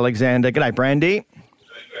 Greg Alexander. G'day, Brandy.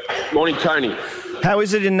 Morning, Tony. How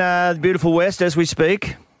is it in the beautiful West as we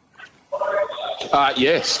speak?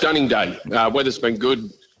 Yeah, stunning day. Weather's been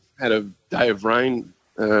good. Had a day of rain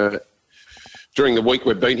during the week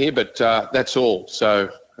we've been here, but that's all. So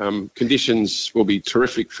conditions will be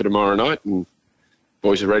terrific for tomorrow night, and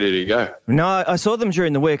boys are ready to go. No, I saw them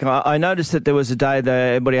during the week. I noticed that there was a day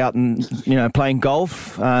that everybody out and playing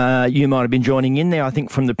golf. You might have been joining in there, I think,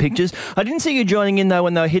 from the pictures. I didn't see you joining in though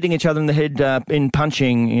when they were hitting each other in the head in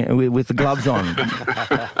punching with the gloves on.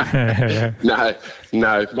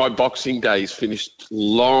 No. My boxing days finished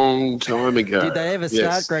long time ago. Did they ever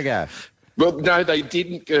start, Gregor? Well, no, they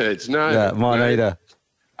didn't, Gerds. No, yeah, mine either.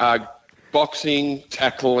 Boxing,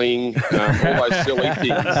 tackling, all those silly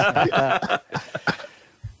things.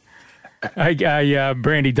 Hey,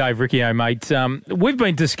 Brandy, Dave Riccio, mate. We've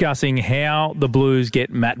been discussing how the Blues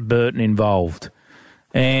get Matt Burton involved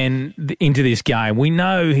and into this game. We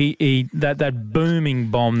know that booming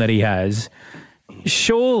bomb that he has.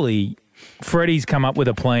 Surely, Freddie's come up with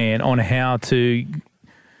a plan on how to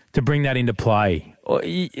bring that into play.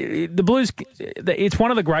 The Blues, it's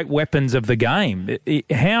one of the great weapons of the game.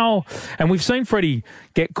 And we've seen Freddie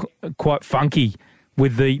get quite funky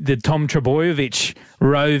with the Tom Trbojevic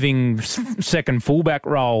roving second fullback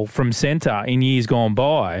role from centre in years gone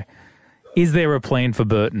by. Is there a plan for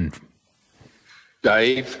Burton?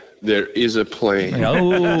 Dave, there is a plan.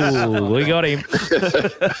 Oh, we got him.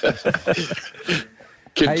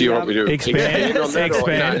 Do you want me to expand on that?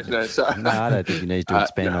 Expand. No, I don't think you need to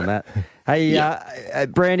expand on that. Hey,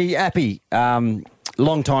 Brandy, Appy,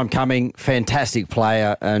 long time coming, fantastic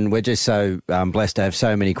player, and we're just so blessed to have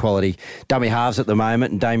so many quality dummy halves at the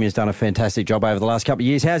moment, and Damien's done a fantastic job over the last couple of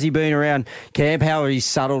years. How's he been around camp? How are his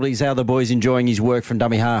subtleties? How are the boys enjoying his work from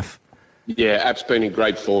dummy half? Yeah, App's been in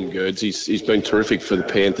great form, Gerds. He's been terrific for the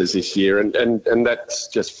Panthers this year, and that's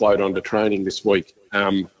just flowed on to training this week.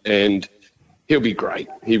 And he'll be great.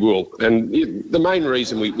 He will. And the main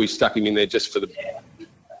reason we stuck him in there just for the,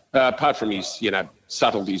 apart from his,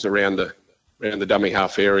 subtleties around the dummy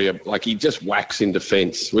half area, like he just whacks in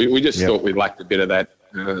defence. We just thought we lacked a bit of that,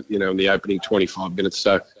 in the opening 25 minutes.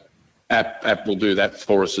 So App will do that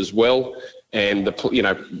for us as well. And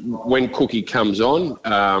when Cookie comes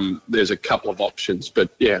on, there's a couple of options. But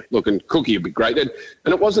yeah, look, and Cookie would be great. And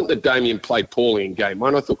it wasn't that Damien played poorly in game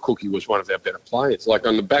one. I thought Cookie was one of our better players. Like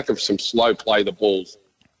on the back of some slow play the balls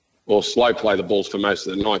for most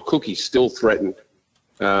of the night, Cookie still threatened.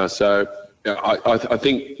 So I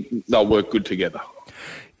think they'll work good together.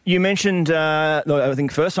 You mentioned, I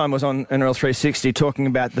think first time was on NRL 360 talking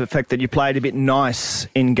about the fact that you played a bit nice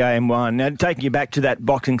in game one. Now, taking you back to that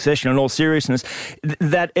boxing session in all seriousness,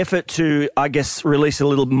 that effort to, I guess, release a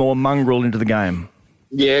little more mongrel into the game.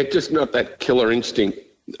 Yeah, just not that killer instinct,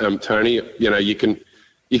 Tony. You can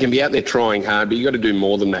be out there trying hard, but you got to do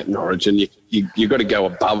more than that in Origin. You got to go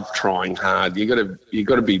above trying hard. You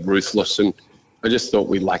got to be ruthless, and I just thought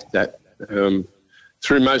we lacked that.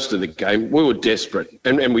 Through most of the game, we were desperate,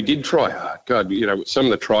 and we did try hard. God, some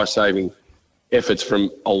of the try-saving efforts from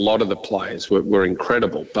a lot of the players were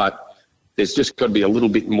incredible, but there's just got to be a little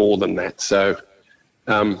bit more than that. So,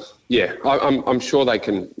 I'm sure they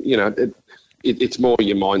can. It's more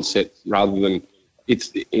your mindset rather than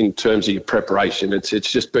it's in terms of your preparation. It's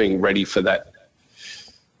just being ready for that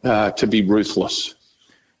to be ruthless.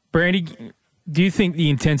 Brandy, do you think the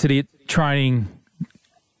intensity at training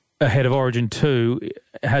ahead of Origin 2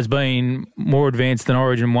 has been more advanced than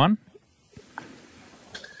Origin 1?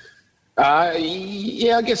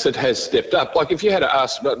 Yeah, I guess it has stepped up. Like if you had to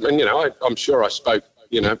ask, and I'm sure I spoke,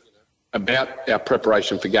 about our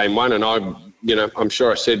preparation for game one, and I'm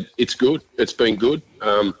sure I said it's good. It's been good.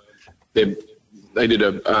 They did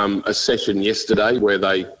a session yesterday where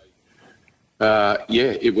they,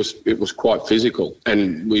 it was quite physical,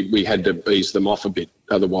 and we had to ease them off a bit.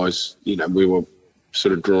 Otherwise, we were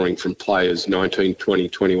sort of drawing from players 19, 20,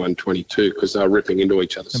 21, 22 because they were ripping into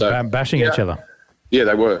each other. So bashing each other. Yeah,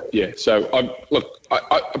 they were. Yeah. So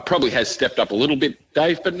I probably has stepped up a little bit,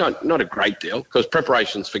 Dave, but not a great deal because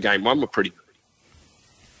preparations for game one were pretty good.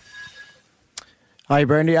 Hey,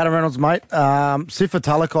 Brandy, Adam Reynolds, mate. Sifa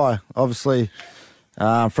Talakai, obviously,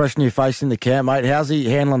 fresh new face in the camp, mate. How's he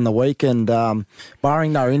handling the week? And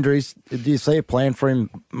barring no injuries, do you see a plan for him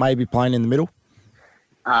maybe playing in the middle?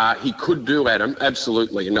 He could do, Adam,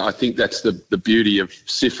 absolutely. And I think that's the beauty of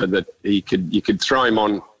Sifa, that you could throw him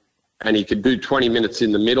on and he could do 20 minutes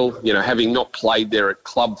in the middle. You know, having not played there at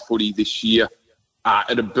club footy this year,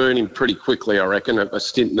 it'd burn him pretty quickly, I reckon, a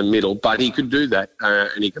stint in the middle. But he could do that,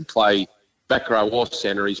 and he can play back row or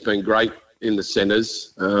centre. He's been great in the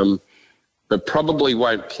centres, but probably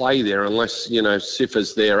won't play there unless, you know,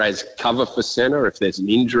 Sifa's there as cover for centre. If there's an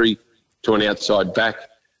injury to an outside back,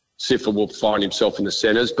 Sifa will find himself in the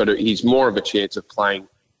centres, but he's more of a chance of playing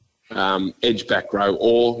edge back row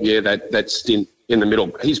or, that stint in the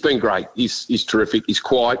middle. He's been great. He's terrific. He's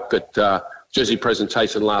quiet, but jersey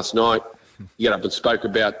presentation last night, he got up and spoke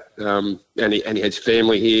about, and he has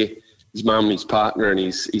family here, his mum, his partner, and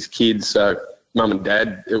his kids. So mum and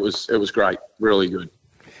dad, it was great, really good.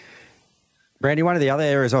 Brandy, one of the other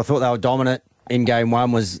areas I thought they were dominant in game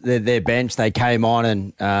one was their bench. They came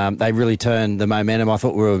on and they really turned the momentum. I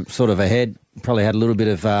thought we were sort of ahead, probably had a little bit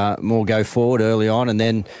of more go forward early on, and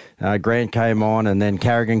then Grant came on, and then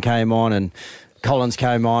Carrigan came on, and Collins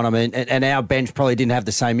came on. I mean, and our bench probably didn't have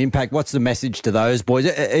the same impact. What's the message to those boys?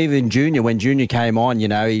 Even Junior, when Junior came on, you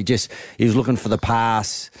know, he was looking for the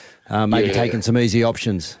pass, maybe taking some easy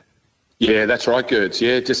options. Yeah, that's right, Gerds.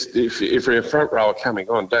 Yeah, just if you're a front rower coming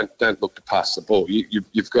on, don't look to pass the ball.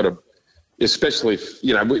 You've got to, especially if,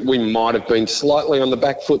 you know, we might have been slightly on the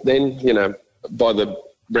back foot then, you know, by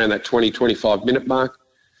around that 20, 25 minute mark.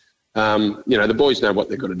 You know, the boys know what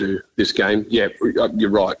they've got to do this game. Yeah, you're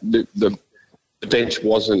right. The bench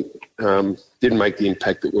didn't make the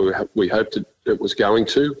impact that we hoped it was going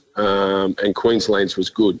to, and Queensland's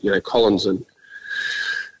was good. You know, Collins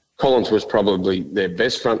was probably their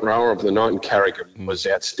best front rower of the night, and Carrigan was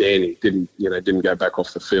outstanding. Didn't go back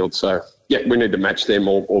off the field. So yeah, we need to match them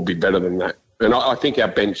or be better than that. And I think our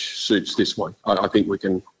bench suits this one. I think we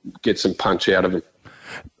can get some punch out of it.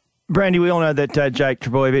 Brandy, we all know that Jake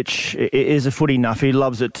Trbojevic is a footy nuff. He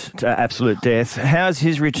loves it to absolute death. How's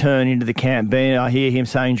his return into the camp been? I hear him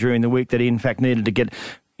saying during the week that he, in fact, needed to get,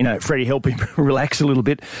 you know, Freddie help him relax a little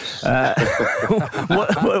bit.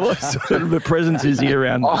 What sort of a presence is he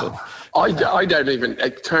around? I don't even,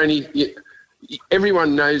 Tony.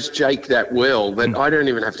 Everyone knows Jake that well that I don't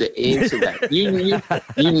even have to answer that. You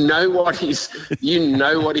know what his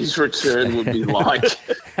return would be like.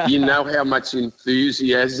 You know how much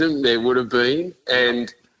enthusiasm there would have been,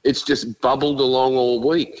 and it's just bubbled along all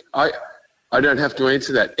week. I don't have to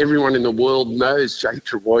answer that. Everyone in the world knows Jake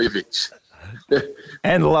Trbojevic.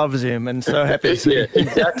 And loves him, and so happy to see him.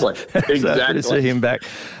 Exactly. So happy to see him back.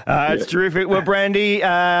 It's terrific. Well, Brandy,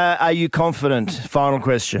 are you confident? Final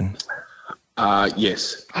question.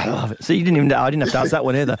 Yes. I love it. So I didn't have to ask that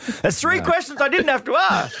one either. There's three questions I didn't have to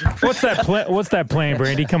ask. What's that plan,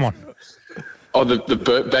 Brandy? Come on. Oh, the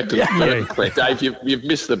boat, back to the boat plan. Dave, you've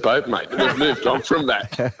missed the boat, mate. We've moved on from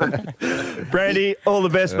that. Brandy, all the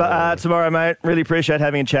best tomorrow, mate. Really appreciate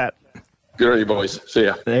having a chat. Good on you, boys. See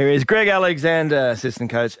ya. There is Greg Alexander,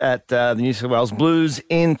 assistant coach at the New South Wales Blues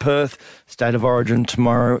in Perth. State of Origin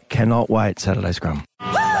tomorrow. Cannot wait. Saturday Scrum.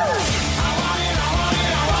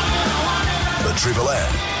 The Triple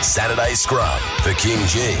M Saturday Scrum for King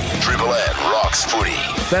G. Triple M rocks footy.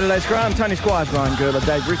 Saturday Scrum, Tony Squires, Ryan Girdler,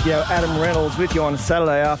 Dave Riccio, Adam Reynolds with you on a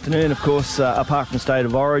Saturday afternoon. Of course, apart from State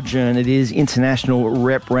of Origin, it is international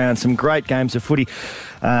rep round. Some great games of footy.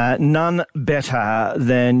 None better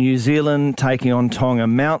than New Zealand taking on Tonga.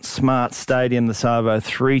 Mount Smart Stadium, the Savo,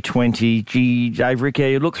 3:20. Gee, Dave Riccio,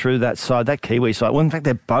 you look through that side, that Kiwi side. Well, in fact,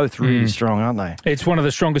 they're both really strong, aren't they? It's one of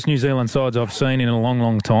the strongest New Zealand sides I've seen in a long,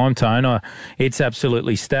 long time, Tone. It's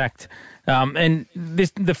absolutely stacked. And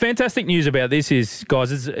the fantastic news about this is,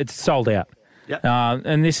 guys, it's sold out. Yep.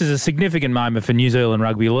 And this is a significant moment for New Zealand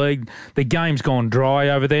Rugby League. The game's gone dry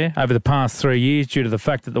over there over the past 3 years due to the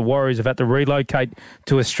fact that the Warriors have had to relocate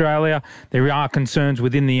to Australia. There are concerns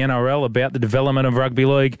within the NRL about the development of rugby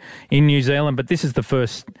league in New Zealand, but this is the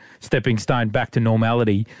first stepping stone back to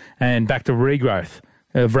normality and back to regrowth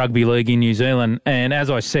of rugby league in New Zealand. And as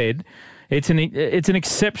I said, it's an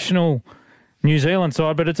exceptional New Zealand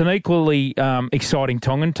side, but it's an equally exciting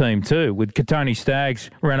Tongan team too, with Katoni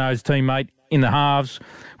Staggs, Renault's teammate, in the halves,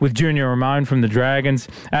 with Junior Ramon from the Dragons,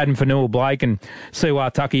 Adam Fanua-Blake and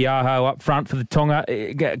Siwa Takiaho up front for the Tonga,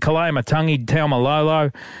 Kalea Matangi,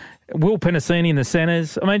 Taumalolo, Will Penasini in the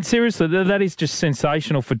centres. I mean, seriously, that is just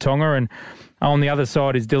sensational for Tonga. And on the other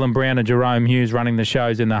side is Dylan Brown and Jerome Hughes running the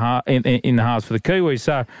shows in the halves for the Kiwis.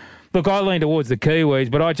 So, look, I lean towards the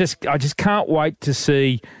Kiwis, but I just can't wait to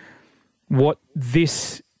see what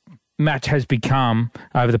this match has become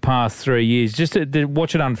over the past 3 years. Just to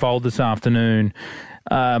watch it unfold this afternoon,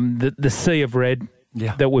 the sea of red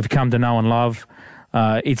that we've come to know and love,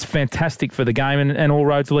 it's fantastic for the game, and all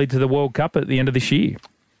roads lead to the World Cup at the end of this year.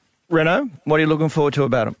 Reno, what are you looking forward to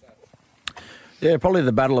about it? Yeah, probably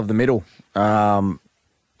the battle of the middle.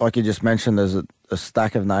 Like you just mentioned, there's a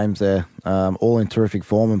stack of names there, all in terrific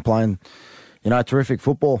form and playing, terrific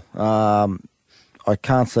football. I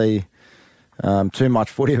can't see too much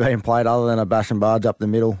footy being played other than a bash and barge up the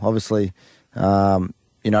middle. Obviously,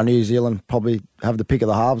 New Zealand probably have the pick of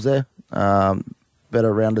the halves there,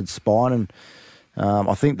 better rounded spine, and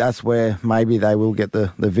I think that's where maybe they will get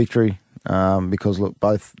the victory because, look,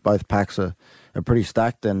 both packs are pretty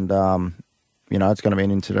stacked, and, it's going to be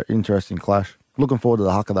an interesting clash. Looking forward to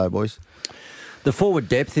the haka, though, boys. The forward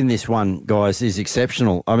depth in this one, guys, is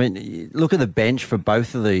exceptional. I mean, look at the bench for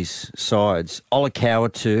both of these sides.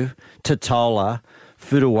 Olakau'atu, Totola,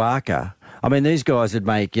 Furuwaka. I mean, these guys would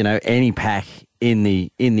make, any pack in the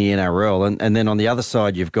NRL. And then on the other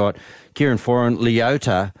side, you've got Kieran Foran,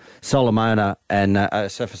 Leota, Solomona, and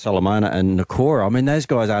Sefa Solomona and Nakora. I mean, those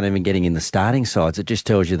guys aren't even getting in the starting sides. It just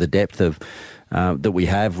tells you the depth of that we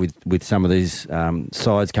have with some of these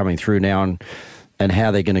sides coming through now and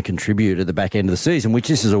how they're going to contribute at the back end of the season, which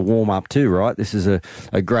this is a warm-up too, right? This is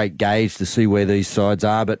a great gauge to see where these sides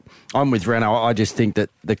are. But I'm with Reno. I just think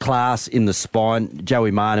that the class in the spine,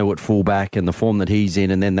 Joey Manu at fullback and the form that he's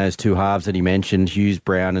in, and then those two halves that he mentioned, Hughes,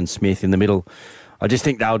 Brown and Smith in the middle, I just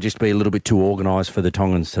think they'll just be a little bit too organised for the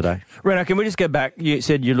Tongans today. Reno, can we just go back? You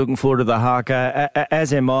said you're looking forward to the haka,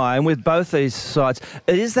 as am I. And with both these sides,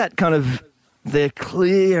 it is that kind of the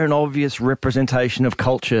clear and obvious representation of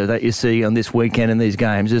culture that you see on this weekend in these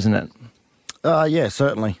games, isn't it? Yeah,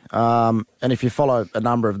 certainly. And if you follow a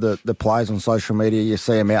number of the players on social media, you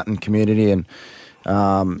see them out in community and,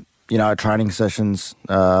 training sessions,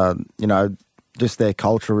 just their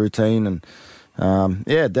culture routine. And,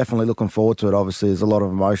 definitely looking forward to it. Obviously, there's a lot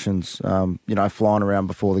of emotions, flying around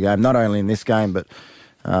before the game, not only in this game, but,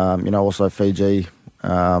 also Fiji,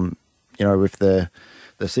 with the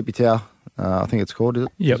Sipitau. I think it's called, is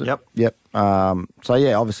it? Yep.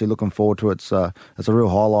 Obviously looking forward to it. It's a real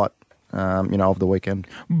highlight, of the weekend.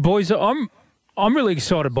 Boys, I'm really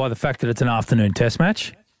excited by the fact that it's an afternoon test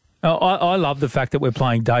match. I love the fact that we're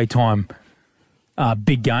playing daytime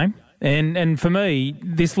big game. And for me,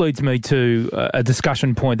 this leads me to a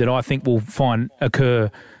discussion point that I think will occur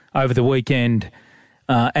over the weekend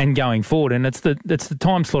and going forward, and it's the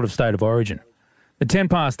time slot of State of Origin. The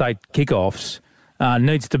 8:10 kickoffs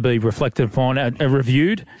needs to be reflected upon,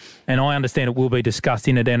 reviewed, and I understand it will be discussed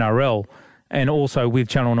in at NRL and also with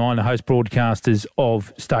Channel 9, the host broadcasters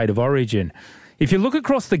of State of Origin. If you look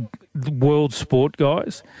across the world sport,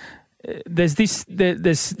 guys, there's this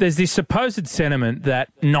supposed sentiment that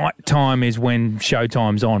night time is when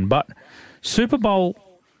showtime's on, but Super Bowl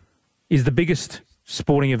is the biggest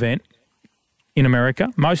sporting event in America,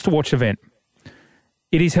 most watched event.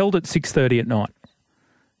 It is held at 6:30 at night.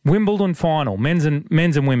 Wimbledon final, men's and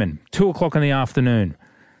women, 2:00 in the afternoon.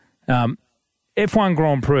 F1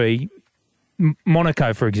 Grand Prix,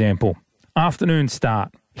 Monaco, for example, afternoon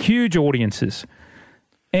start, huge audiences.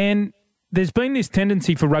 And there's been this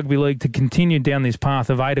tendency for rugby league to continue down this path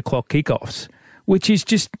of 8:00 kickoffs, which is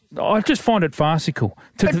I just find it farcical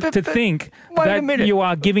to think that you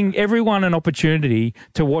are giving everyone an opportunity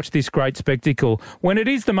to watch this great spectacle when it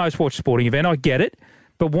is the most watched sporting event. I get it.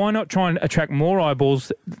 But why not try and attract more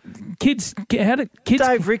eyeballs? Kids.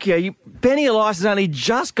 Dave Riccio, Benny Elias has only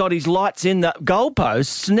just got his lights in the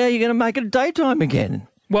goalposts, and now you're going to make it daytime again.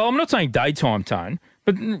 Well, I'm not saying daytime, Tone,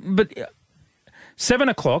 but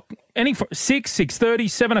 7:00, 6:30,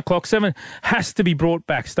 7:00, 7 has to be brought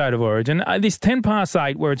back State of Origin. This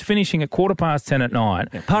 8:10, where it's finishing at 10:15 at night,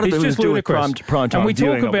 part of it is just ludicrous. Prime time and we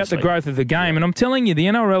viewing, talk about obviously the growth of the game, and I'm telling you, the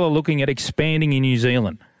NRL are looking at expanding in New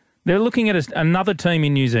Zealand. They're looking at another team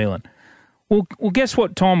in New Zealand. Well, guess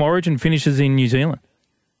what time Origin finishes in New Zealand?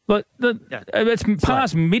 It's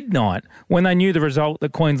past midnight when they knew the result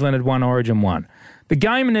that Queensland had won, Origin won. The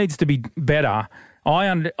game needs to be better,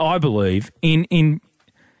 I believe, in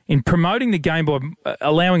promoting the game by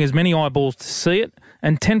allowing as many eyeballs to see it,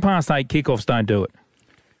 and 8:10 kickoffs don't do it.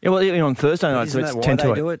 Yeah, well, even on Thursday night, so it's 10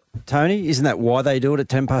 to 8. Do it, Tony? Isn't that why they do it at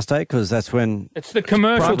 8:10? Because that's when it's the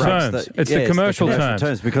commercial terms. It's the commercial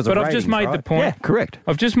terms. Because but of I've just made the point. Yeah, correct.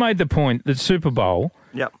 I've just made the point that Super Bowl,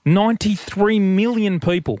 93 million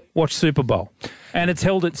people watch Super Bowl, and it's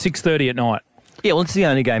held at 6:30 at night. Yeah, well, it's the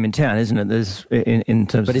only game in town, isn't it? There's in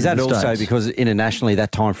terms. But is that also States. Because internationally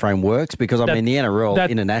that time frame works? Because the NRL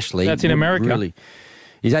internationally, that's in America. Really,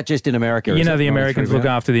 Is that just in America? You know the Americans look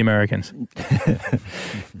after the Americans.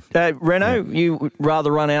 Renault, you would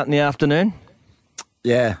rather run out in the afternoon?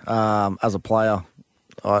 Yeah, as a player,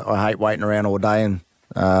 I hate waiting around all day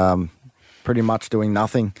and pretty much doing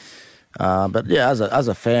nothing. But yeah, as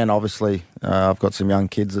a fan, obviously, I've got some young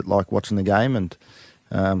kids that like watching the game, and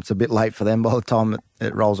it's a bit late for them by the time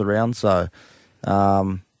it rolls around. So,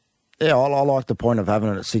 yeah, I like the point of having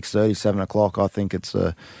it at 6:30, 7 o'clock. I think it's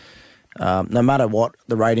no matter what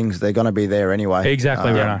the ratings, they're going to be there anyway.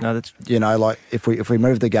 Exactly right. No, that's like if we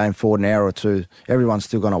move the game forward an hour or two, everyone's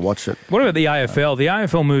still going to watch it. What about the AFL? The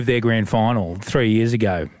AFL moved their grand final 3 years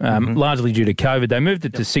ago, largely due to COVID. They moved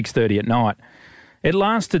it to 6:30 at night. It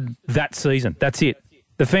lasted that season. That's it.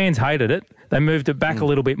 The fans hated it. They moved it back a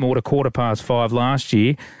little bit more to 5:15 last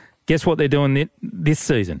year. Guess what they're doing this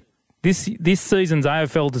season? This season's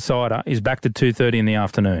AFL decider is back to 2:30 in the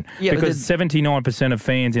afternoon, because 79% of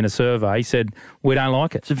fans in a survey said we don't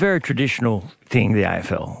like it. It's a very traditional thing, the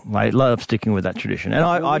AFL. They love sticking with that tradition, and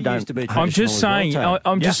I don't. I'm just saying.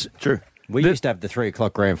 True. We used to have the 3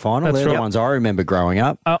 o'clock grand final. That's They're the right. ones I remember growing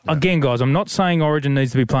up. Again, guys, I'm not saying Origin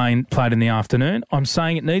needs to be played in the afternoon. I'm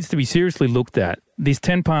saying it needs to be seriously looked at. This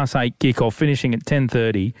 8:10 kickoff finishing at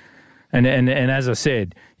 10:30. And as I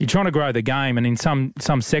said, you're trying to grow the game, and in some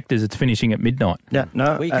sectors it's finishing at midnight. Yeah,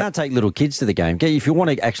 no. Well, you can't take little kids to the game. If you want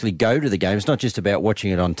to actually go to the game, it's not just about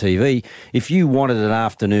watching it on TV. If you wanted an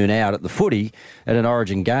afternoon out at the footy at an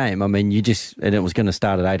Origin game, I mean, and it was going to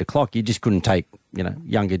start at 8 o'clock, you just couldn't take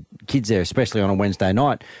younger kids there, especially on a Wednesday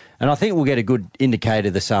night. And I think we'll get a good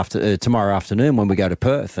indicator tomorrow afternoon when we go to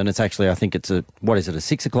Perth. And it's actually, I think it's a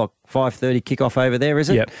 6 o'clock, 5:30 kickoff over there, is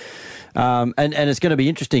it? Yep. And it's going to be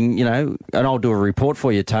interesting, and I'll do a report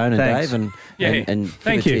for you, Tone and Thanks. Dave, and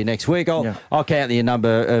Thank to you. you next week. I'll count the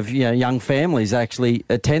number of young families actually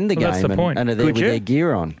attend the game that's the point. and are there Could with you? their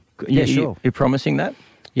gear on. Yeah, sure. You're promising that?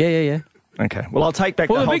 Yeah. Okay. Well, I'll take back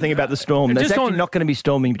Well, the the whole big- thing about the storm. There's just actually on- not going to be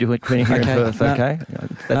storming between here and Perth, no. okay?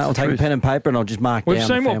 I'll take a pen and paper and I'll just mark down. We've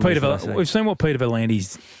seen what Peter Peter.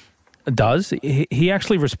 V'landys does. He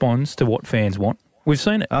actually responds to what fans want. We've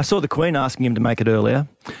seen it. I saw the Queen asking him to make it earlier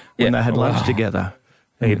when they had lunch together.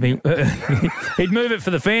 He'd move it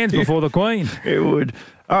for the fans before the Queen. It would.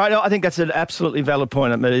 All right, I think that's an absolutely valid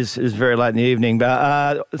point. It is very late in the evening.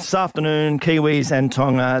 But this afternoon, Kiwis and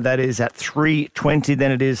Tonga, that is at 3:20.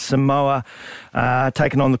 Then it is Samoa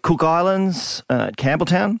taking on the Cook Islands at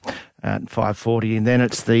Campbelltown at 5:40. And then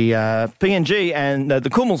it's the PNG and the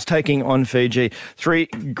Kumals taking on Fiji. 3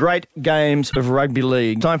 great games of rugby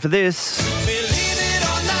league. Time for this.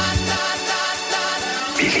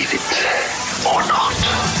 Believe it or not.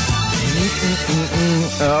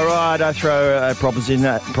 All right, I throw a proposition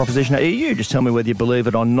at you. Just tell me whether you believe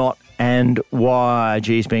it or not and why.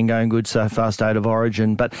 Gee, it's been going good so far, State of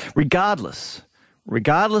Origin. But regardless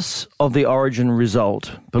of the Origin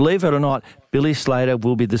result, believe it or not, Billy Slater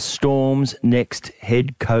will be the Storm's next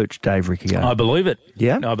head coach, Dave Ricciardo. I believe it.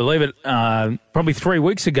 Yeah? I believe it. Probably 3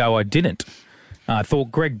 weeks ago, I didn't. I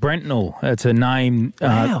thought Greg Brentnell. That's a name.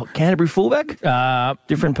 Wow, Canterbury fullback?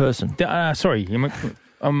 Different person. Sorry,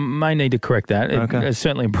 I may need to correct that. Okay.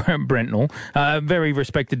 Certainly Brentnell. Very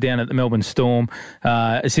respected down at the Melbourne Storm.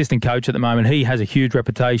 Assistant coach at the moment. He has a huge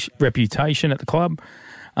reputation at the club.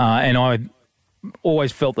 And I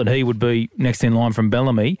always felt that he would be next in line from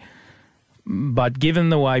Bellamy. But given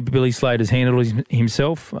the way Billy Slater's handled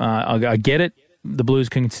himself, I get it. The Blues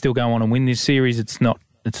can still go on and win this series.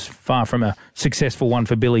 It's far from a successful one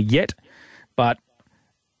for Billy yet, but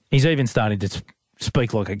he's even starting to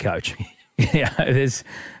speak like a coach. Yeah, there's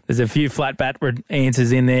a few flat bat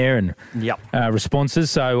answers in there and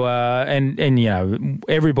responses. So and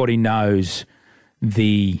everybody knows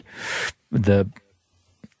the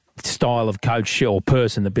style of coach or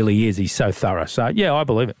person that Billy is. He's so thorough. So yeah, I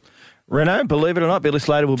believe it. Renault, believe it or not, Billy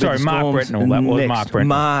Slater will be the Mark Storm's Brentnell. That was next. Mark Brentnell.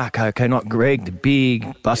 Mark, okay, not Greg, the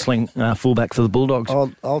big, bustling fullback for the Bulldogs.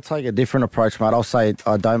 I'll take a different approach, mate. I'll say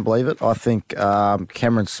I don't believe it. I think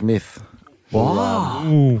Cameron Smith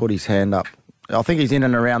will put his hand up. I think he's in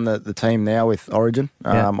and around the team now with Origin.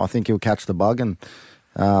 I think he'll catch the bug and,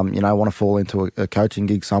 want to fall into a coaching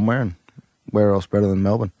gig somewhere, and where else better than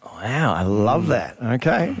Melbourne? Wow, I love that.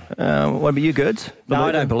 Okay. What about you, Goods? No,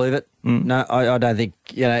 I don't believe it. No, I don't think,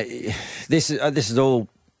 this is all,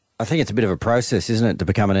 I think it's a bit of a process, isn't it, to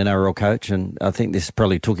become an NRL coach, and I think this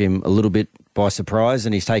probably took him a little bit by surprise,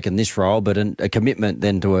 and he's taken this role, but a commitment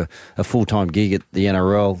then to a full-time gig at the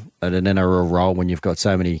NRL, at an NRL role when you've got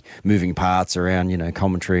so many moving parts around,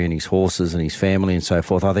 commentary and his horses and his family and so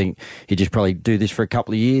forth. I think he'd just probably do this for a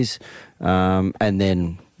couple of years and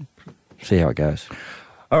then see how it goes.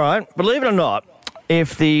 All right. Believe it or not,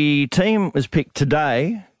 If the team was picked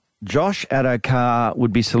today, Josh Addo-Carr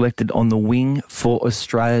would be selected on the wing for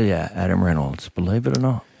Australia, Adam Reynolds. Believe it or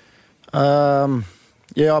not?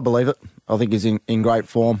 Yeah, I believe it. I think he's in great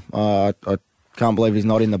form. I can't believe he's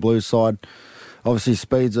not in the Blues side. Obviously,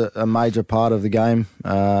 speed's a major part of the game.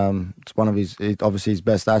 It's one of his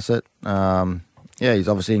best asset. He's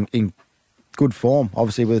obviously in good form.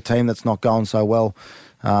 Obviously, with a team that's not going so well,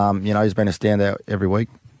 he's been a standout every week.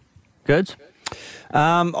 Good.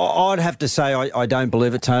 I'd have to say I don't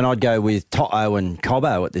believe it, Tone. I'd go with Toto and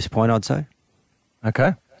Cobbo at this point, I'd say.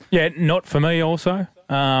 Okay. Yeah, not for me also.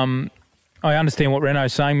 I understand what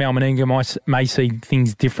Renault's saying. Mal Meninga may see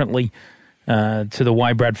things differently to the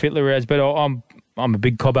way Brad Fittler has, but I'm a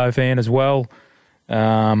big Cobbo fan as well,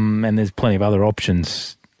 and there's plenty of other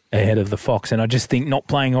options ahead of the Fox, and I just think not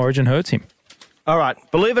playing Origin hurts him. All right,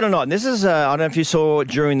 believe it or not, this is, I don't know if you saw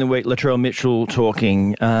during the week Latrell Mitchell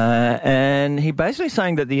talking, and he basically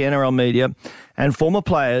saying that the NRL media and former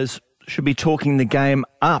players should be talking the game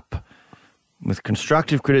up with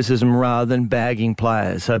constructive criticism rather than bagging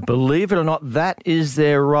players. So believe it or not, that is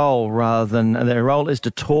their role their role is to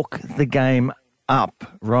talk the game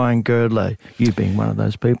up. Ryan Girdler, you being one of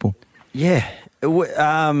those people. Yeah. Look,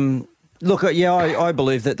 I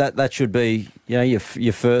believe that should be, your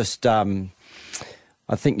first...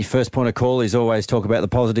 I think your first point of call is always talk about the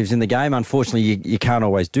positives in the game. Unfortunately, you can't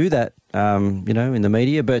always do that, in the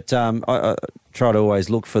media. But I try to always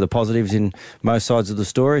look for the positives in most sides of the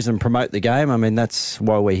stories and promote the game. I mean, that's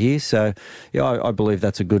why we're here. So, I believe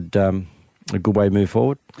that's a good way to move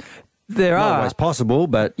forward. Not always possible,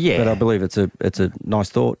 but I believe it's a nice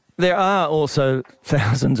thought. There are also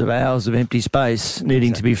thousands of hours of empty space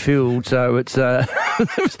needing to be filled, so it's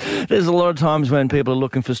there's a lot of times when people are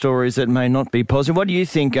looking for stories that may not be positive. What do you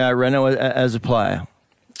think, Reno, as a player?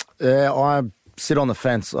 Yeah, I sit on the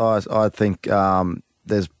fence. I think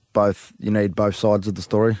there's both. You need both sides of the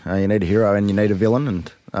story. You need a hero and you need a villain,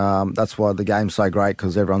 and that's why the game's so great,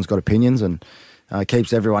 because everyone's got opinions and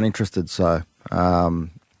keeps everyone interested. So,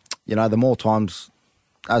 the more times...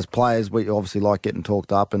 As players, we obviously like getting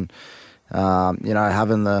talked up and,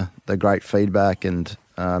 having the great feedback and,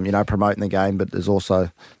 promoting the game. But there's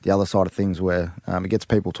also the other side of things where it gets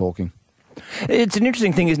people talking. It's an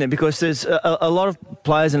interesting thing, isn't it? Because there's a lot of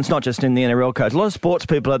players, and it's not just in the NRL codes, a lot of sports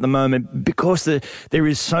people at the moment, because there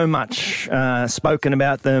is so much spoken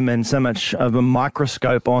about them and so much of a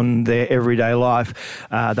microscope on their everyday life.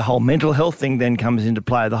 The whole mental health thing then comes into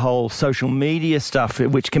play, the whole social media stuff,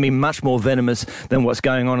 which can be much more venomous than what's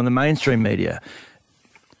going on in the mainstream media.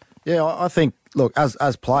 Yeah, I think, look,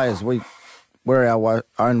 as players, we're our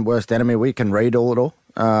own worst enemy. We can read all it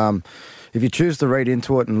all. If you choose to read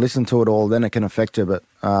into it and listen to it all, then it can affect you. But,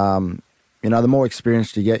 the more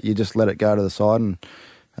experienced you get, you just let it go to the side and,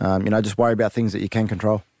 just worry about things that you can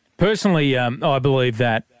control. Personally, I believe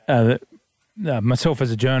that myself as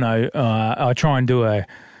a journo, I try and do a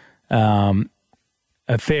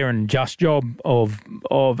fair and just job of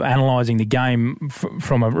analysing the game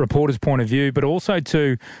from a reporter's point of view, but also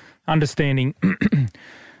to understanding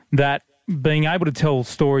that being able to tell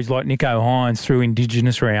stories like Nicho Hynes through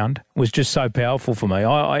Indigenous Round was just so powerful for me.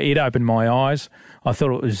 It opened my eyes. I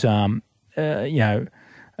thought it was,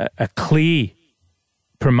 a clear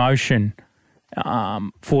promotion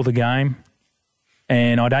for the game,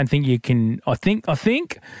 and I don't think you can. I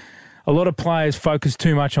think a lot of players focus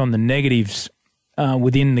too much on the negatives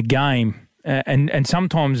within the game. And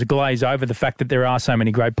sometimes glaze over the fact that there are so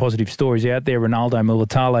many great positive stories out there. Ronaldo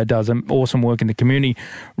Mulitalo does awesome work in the community.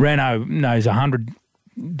 Renault knows 100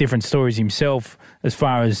 different stories himself as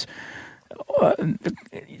far as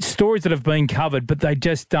stories that have been covered, but they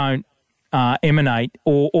just don't emanate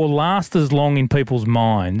or last as long in people's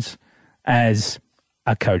minds as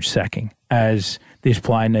a coach sacking, as this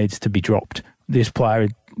player needs to be dropped, this player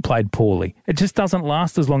played poorly. It just doesn't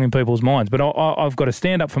last as long in people's minds. But I've got to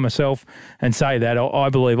stand up for myself and say that I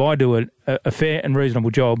believe I do a fair and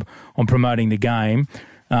reasonable job on promoting the game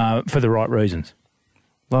for the right reasons.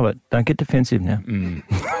 Love it. Don't get defensive now.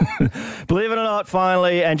 Believe it or not,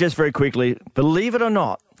 finally, and just very quickly, believe it or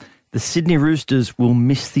not, the Sydney Roosters will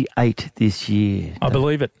miss the 8 this year. I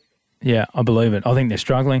believe it. Yeah, I believe it. I think they're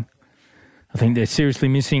struggling. I think they're seriously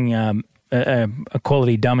missing a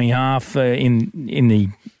quality dummy half in the,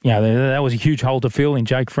 that was a huge hole to fill in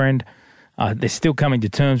Jake Friend. They're still coming to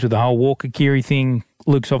terms with the whole Walker Keary thing.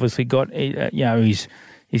 Luke's obviously got, his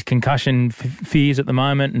concussion fears at the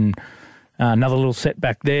moment, and another little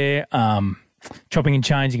setback there. Chopping and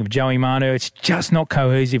changing of Joey Manu. It's just not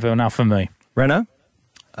cohesive enough for me. Renault?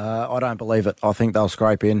 I don't believe it. I think they'll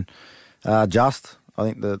scrape in I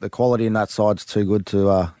think the quality in that side's too good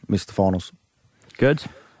to miss the finals. Good.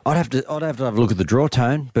 I'd have to have a look at the draw,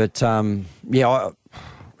 Tone. But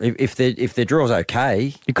if their draw's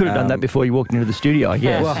okay, You could have done that before you walked into the studio, I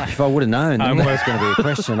guess. well, if I would have known that was going to be a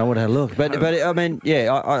question, I would have had a look. But I mean,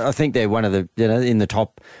 I think they're one of the in the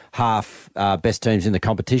top half best teams in the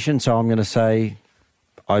competition. So I'm going to say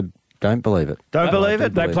I don't believe it. Don't believe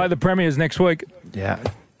it? They play the Premiers next week. Yeah.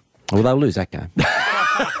 Well, they'll lose that game.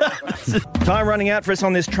 Time running out for us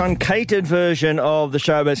on this truncated version of the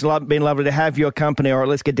show, but it's been lovely to have your company. All right,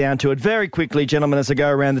 let's get down to it very quickly, gentlemen, as I go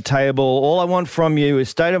around the table. All I want from you is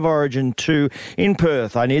State of Origin 2 in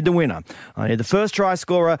Perth. I need the winner. I need the first try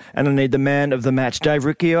scorer, and I need the man of the match. Dave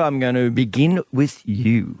Riccio, I'm going to begin with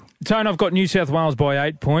you. Tone, I've got New South Wales by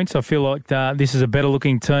 8 points. I feel like this is a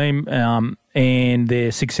better-looking team, and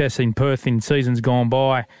their success in Perth in seasons gone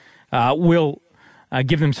by will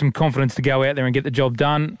give them some confidence to go out there and get the job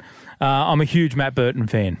done. I'm a huge Matt Burton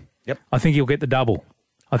fan. Yep. I think he'll get the double.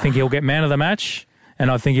 I think he'll get man of the match, and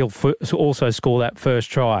I think he'll also score that first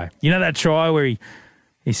try. You know that try where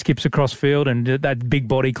he skips across field and that big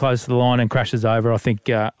body close to the line and crashes over? I think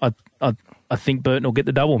I think Burton will get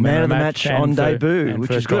the double. Man of the match on debut,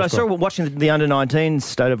 which is good. I saw watching the under-19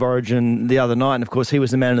 State of Origin the other night, and of course he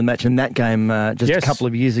was the man of the match in that game just a couple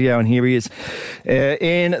of years ago, and here he is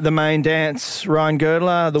in the main dance. Ryan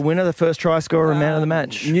Girdler, the winner, the first try scorer, man of the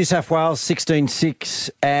match. New South Wales 16-6,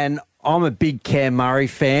 and I'm a big Cam Murray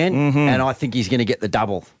fan, and I think he's going to get the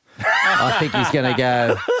double. I think he's going to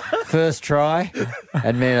go first try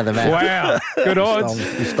and man of the match. Wow, good odds.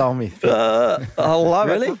 You stole me. I love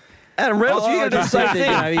it. Adam Reynolds, you got to do the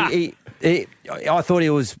same thing. I thought he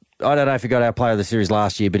was, I don't know if he got our player of the series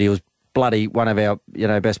last year, but he was bloody one of our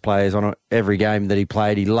best players on every game that he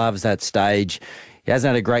played. He loves that stage. He hasn't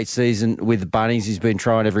had a great season with the Bunnies. He's been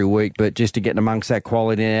trying every week, but just to get amongst that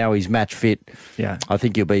quality now, he's match fit. Yeah, I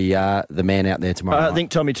think he'll be the man out there tomorrow night. I think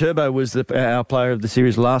Tommy Turbo was our player of the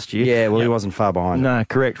series last year. Yeah, well, he wasn't far behind. No,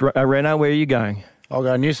 correct. Reno, where are you going? I'll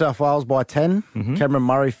go New South Wales by 10. Cameron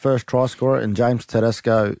Murray, first try scorer, and James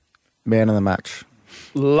Tedesco, man of the match.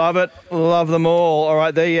 Love it. Love them all. All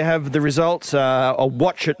right, there you have the results. I'll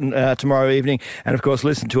watch it tomorrow evening. And, of course,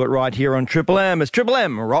 listen to it right here on Triple M as Triple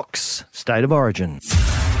M rocks State of Origin.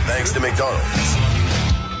 Thanks to McDonald's.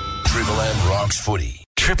 Triple M rocks footy.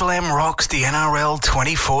 Triple M rocks the NRL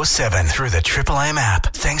 24/7 through the Triple M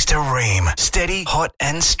app. Thanks to Ream. Steady, hot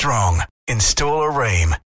and strong. Install a Ream.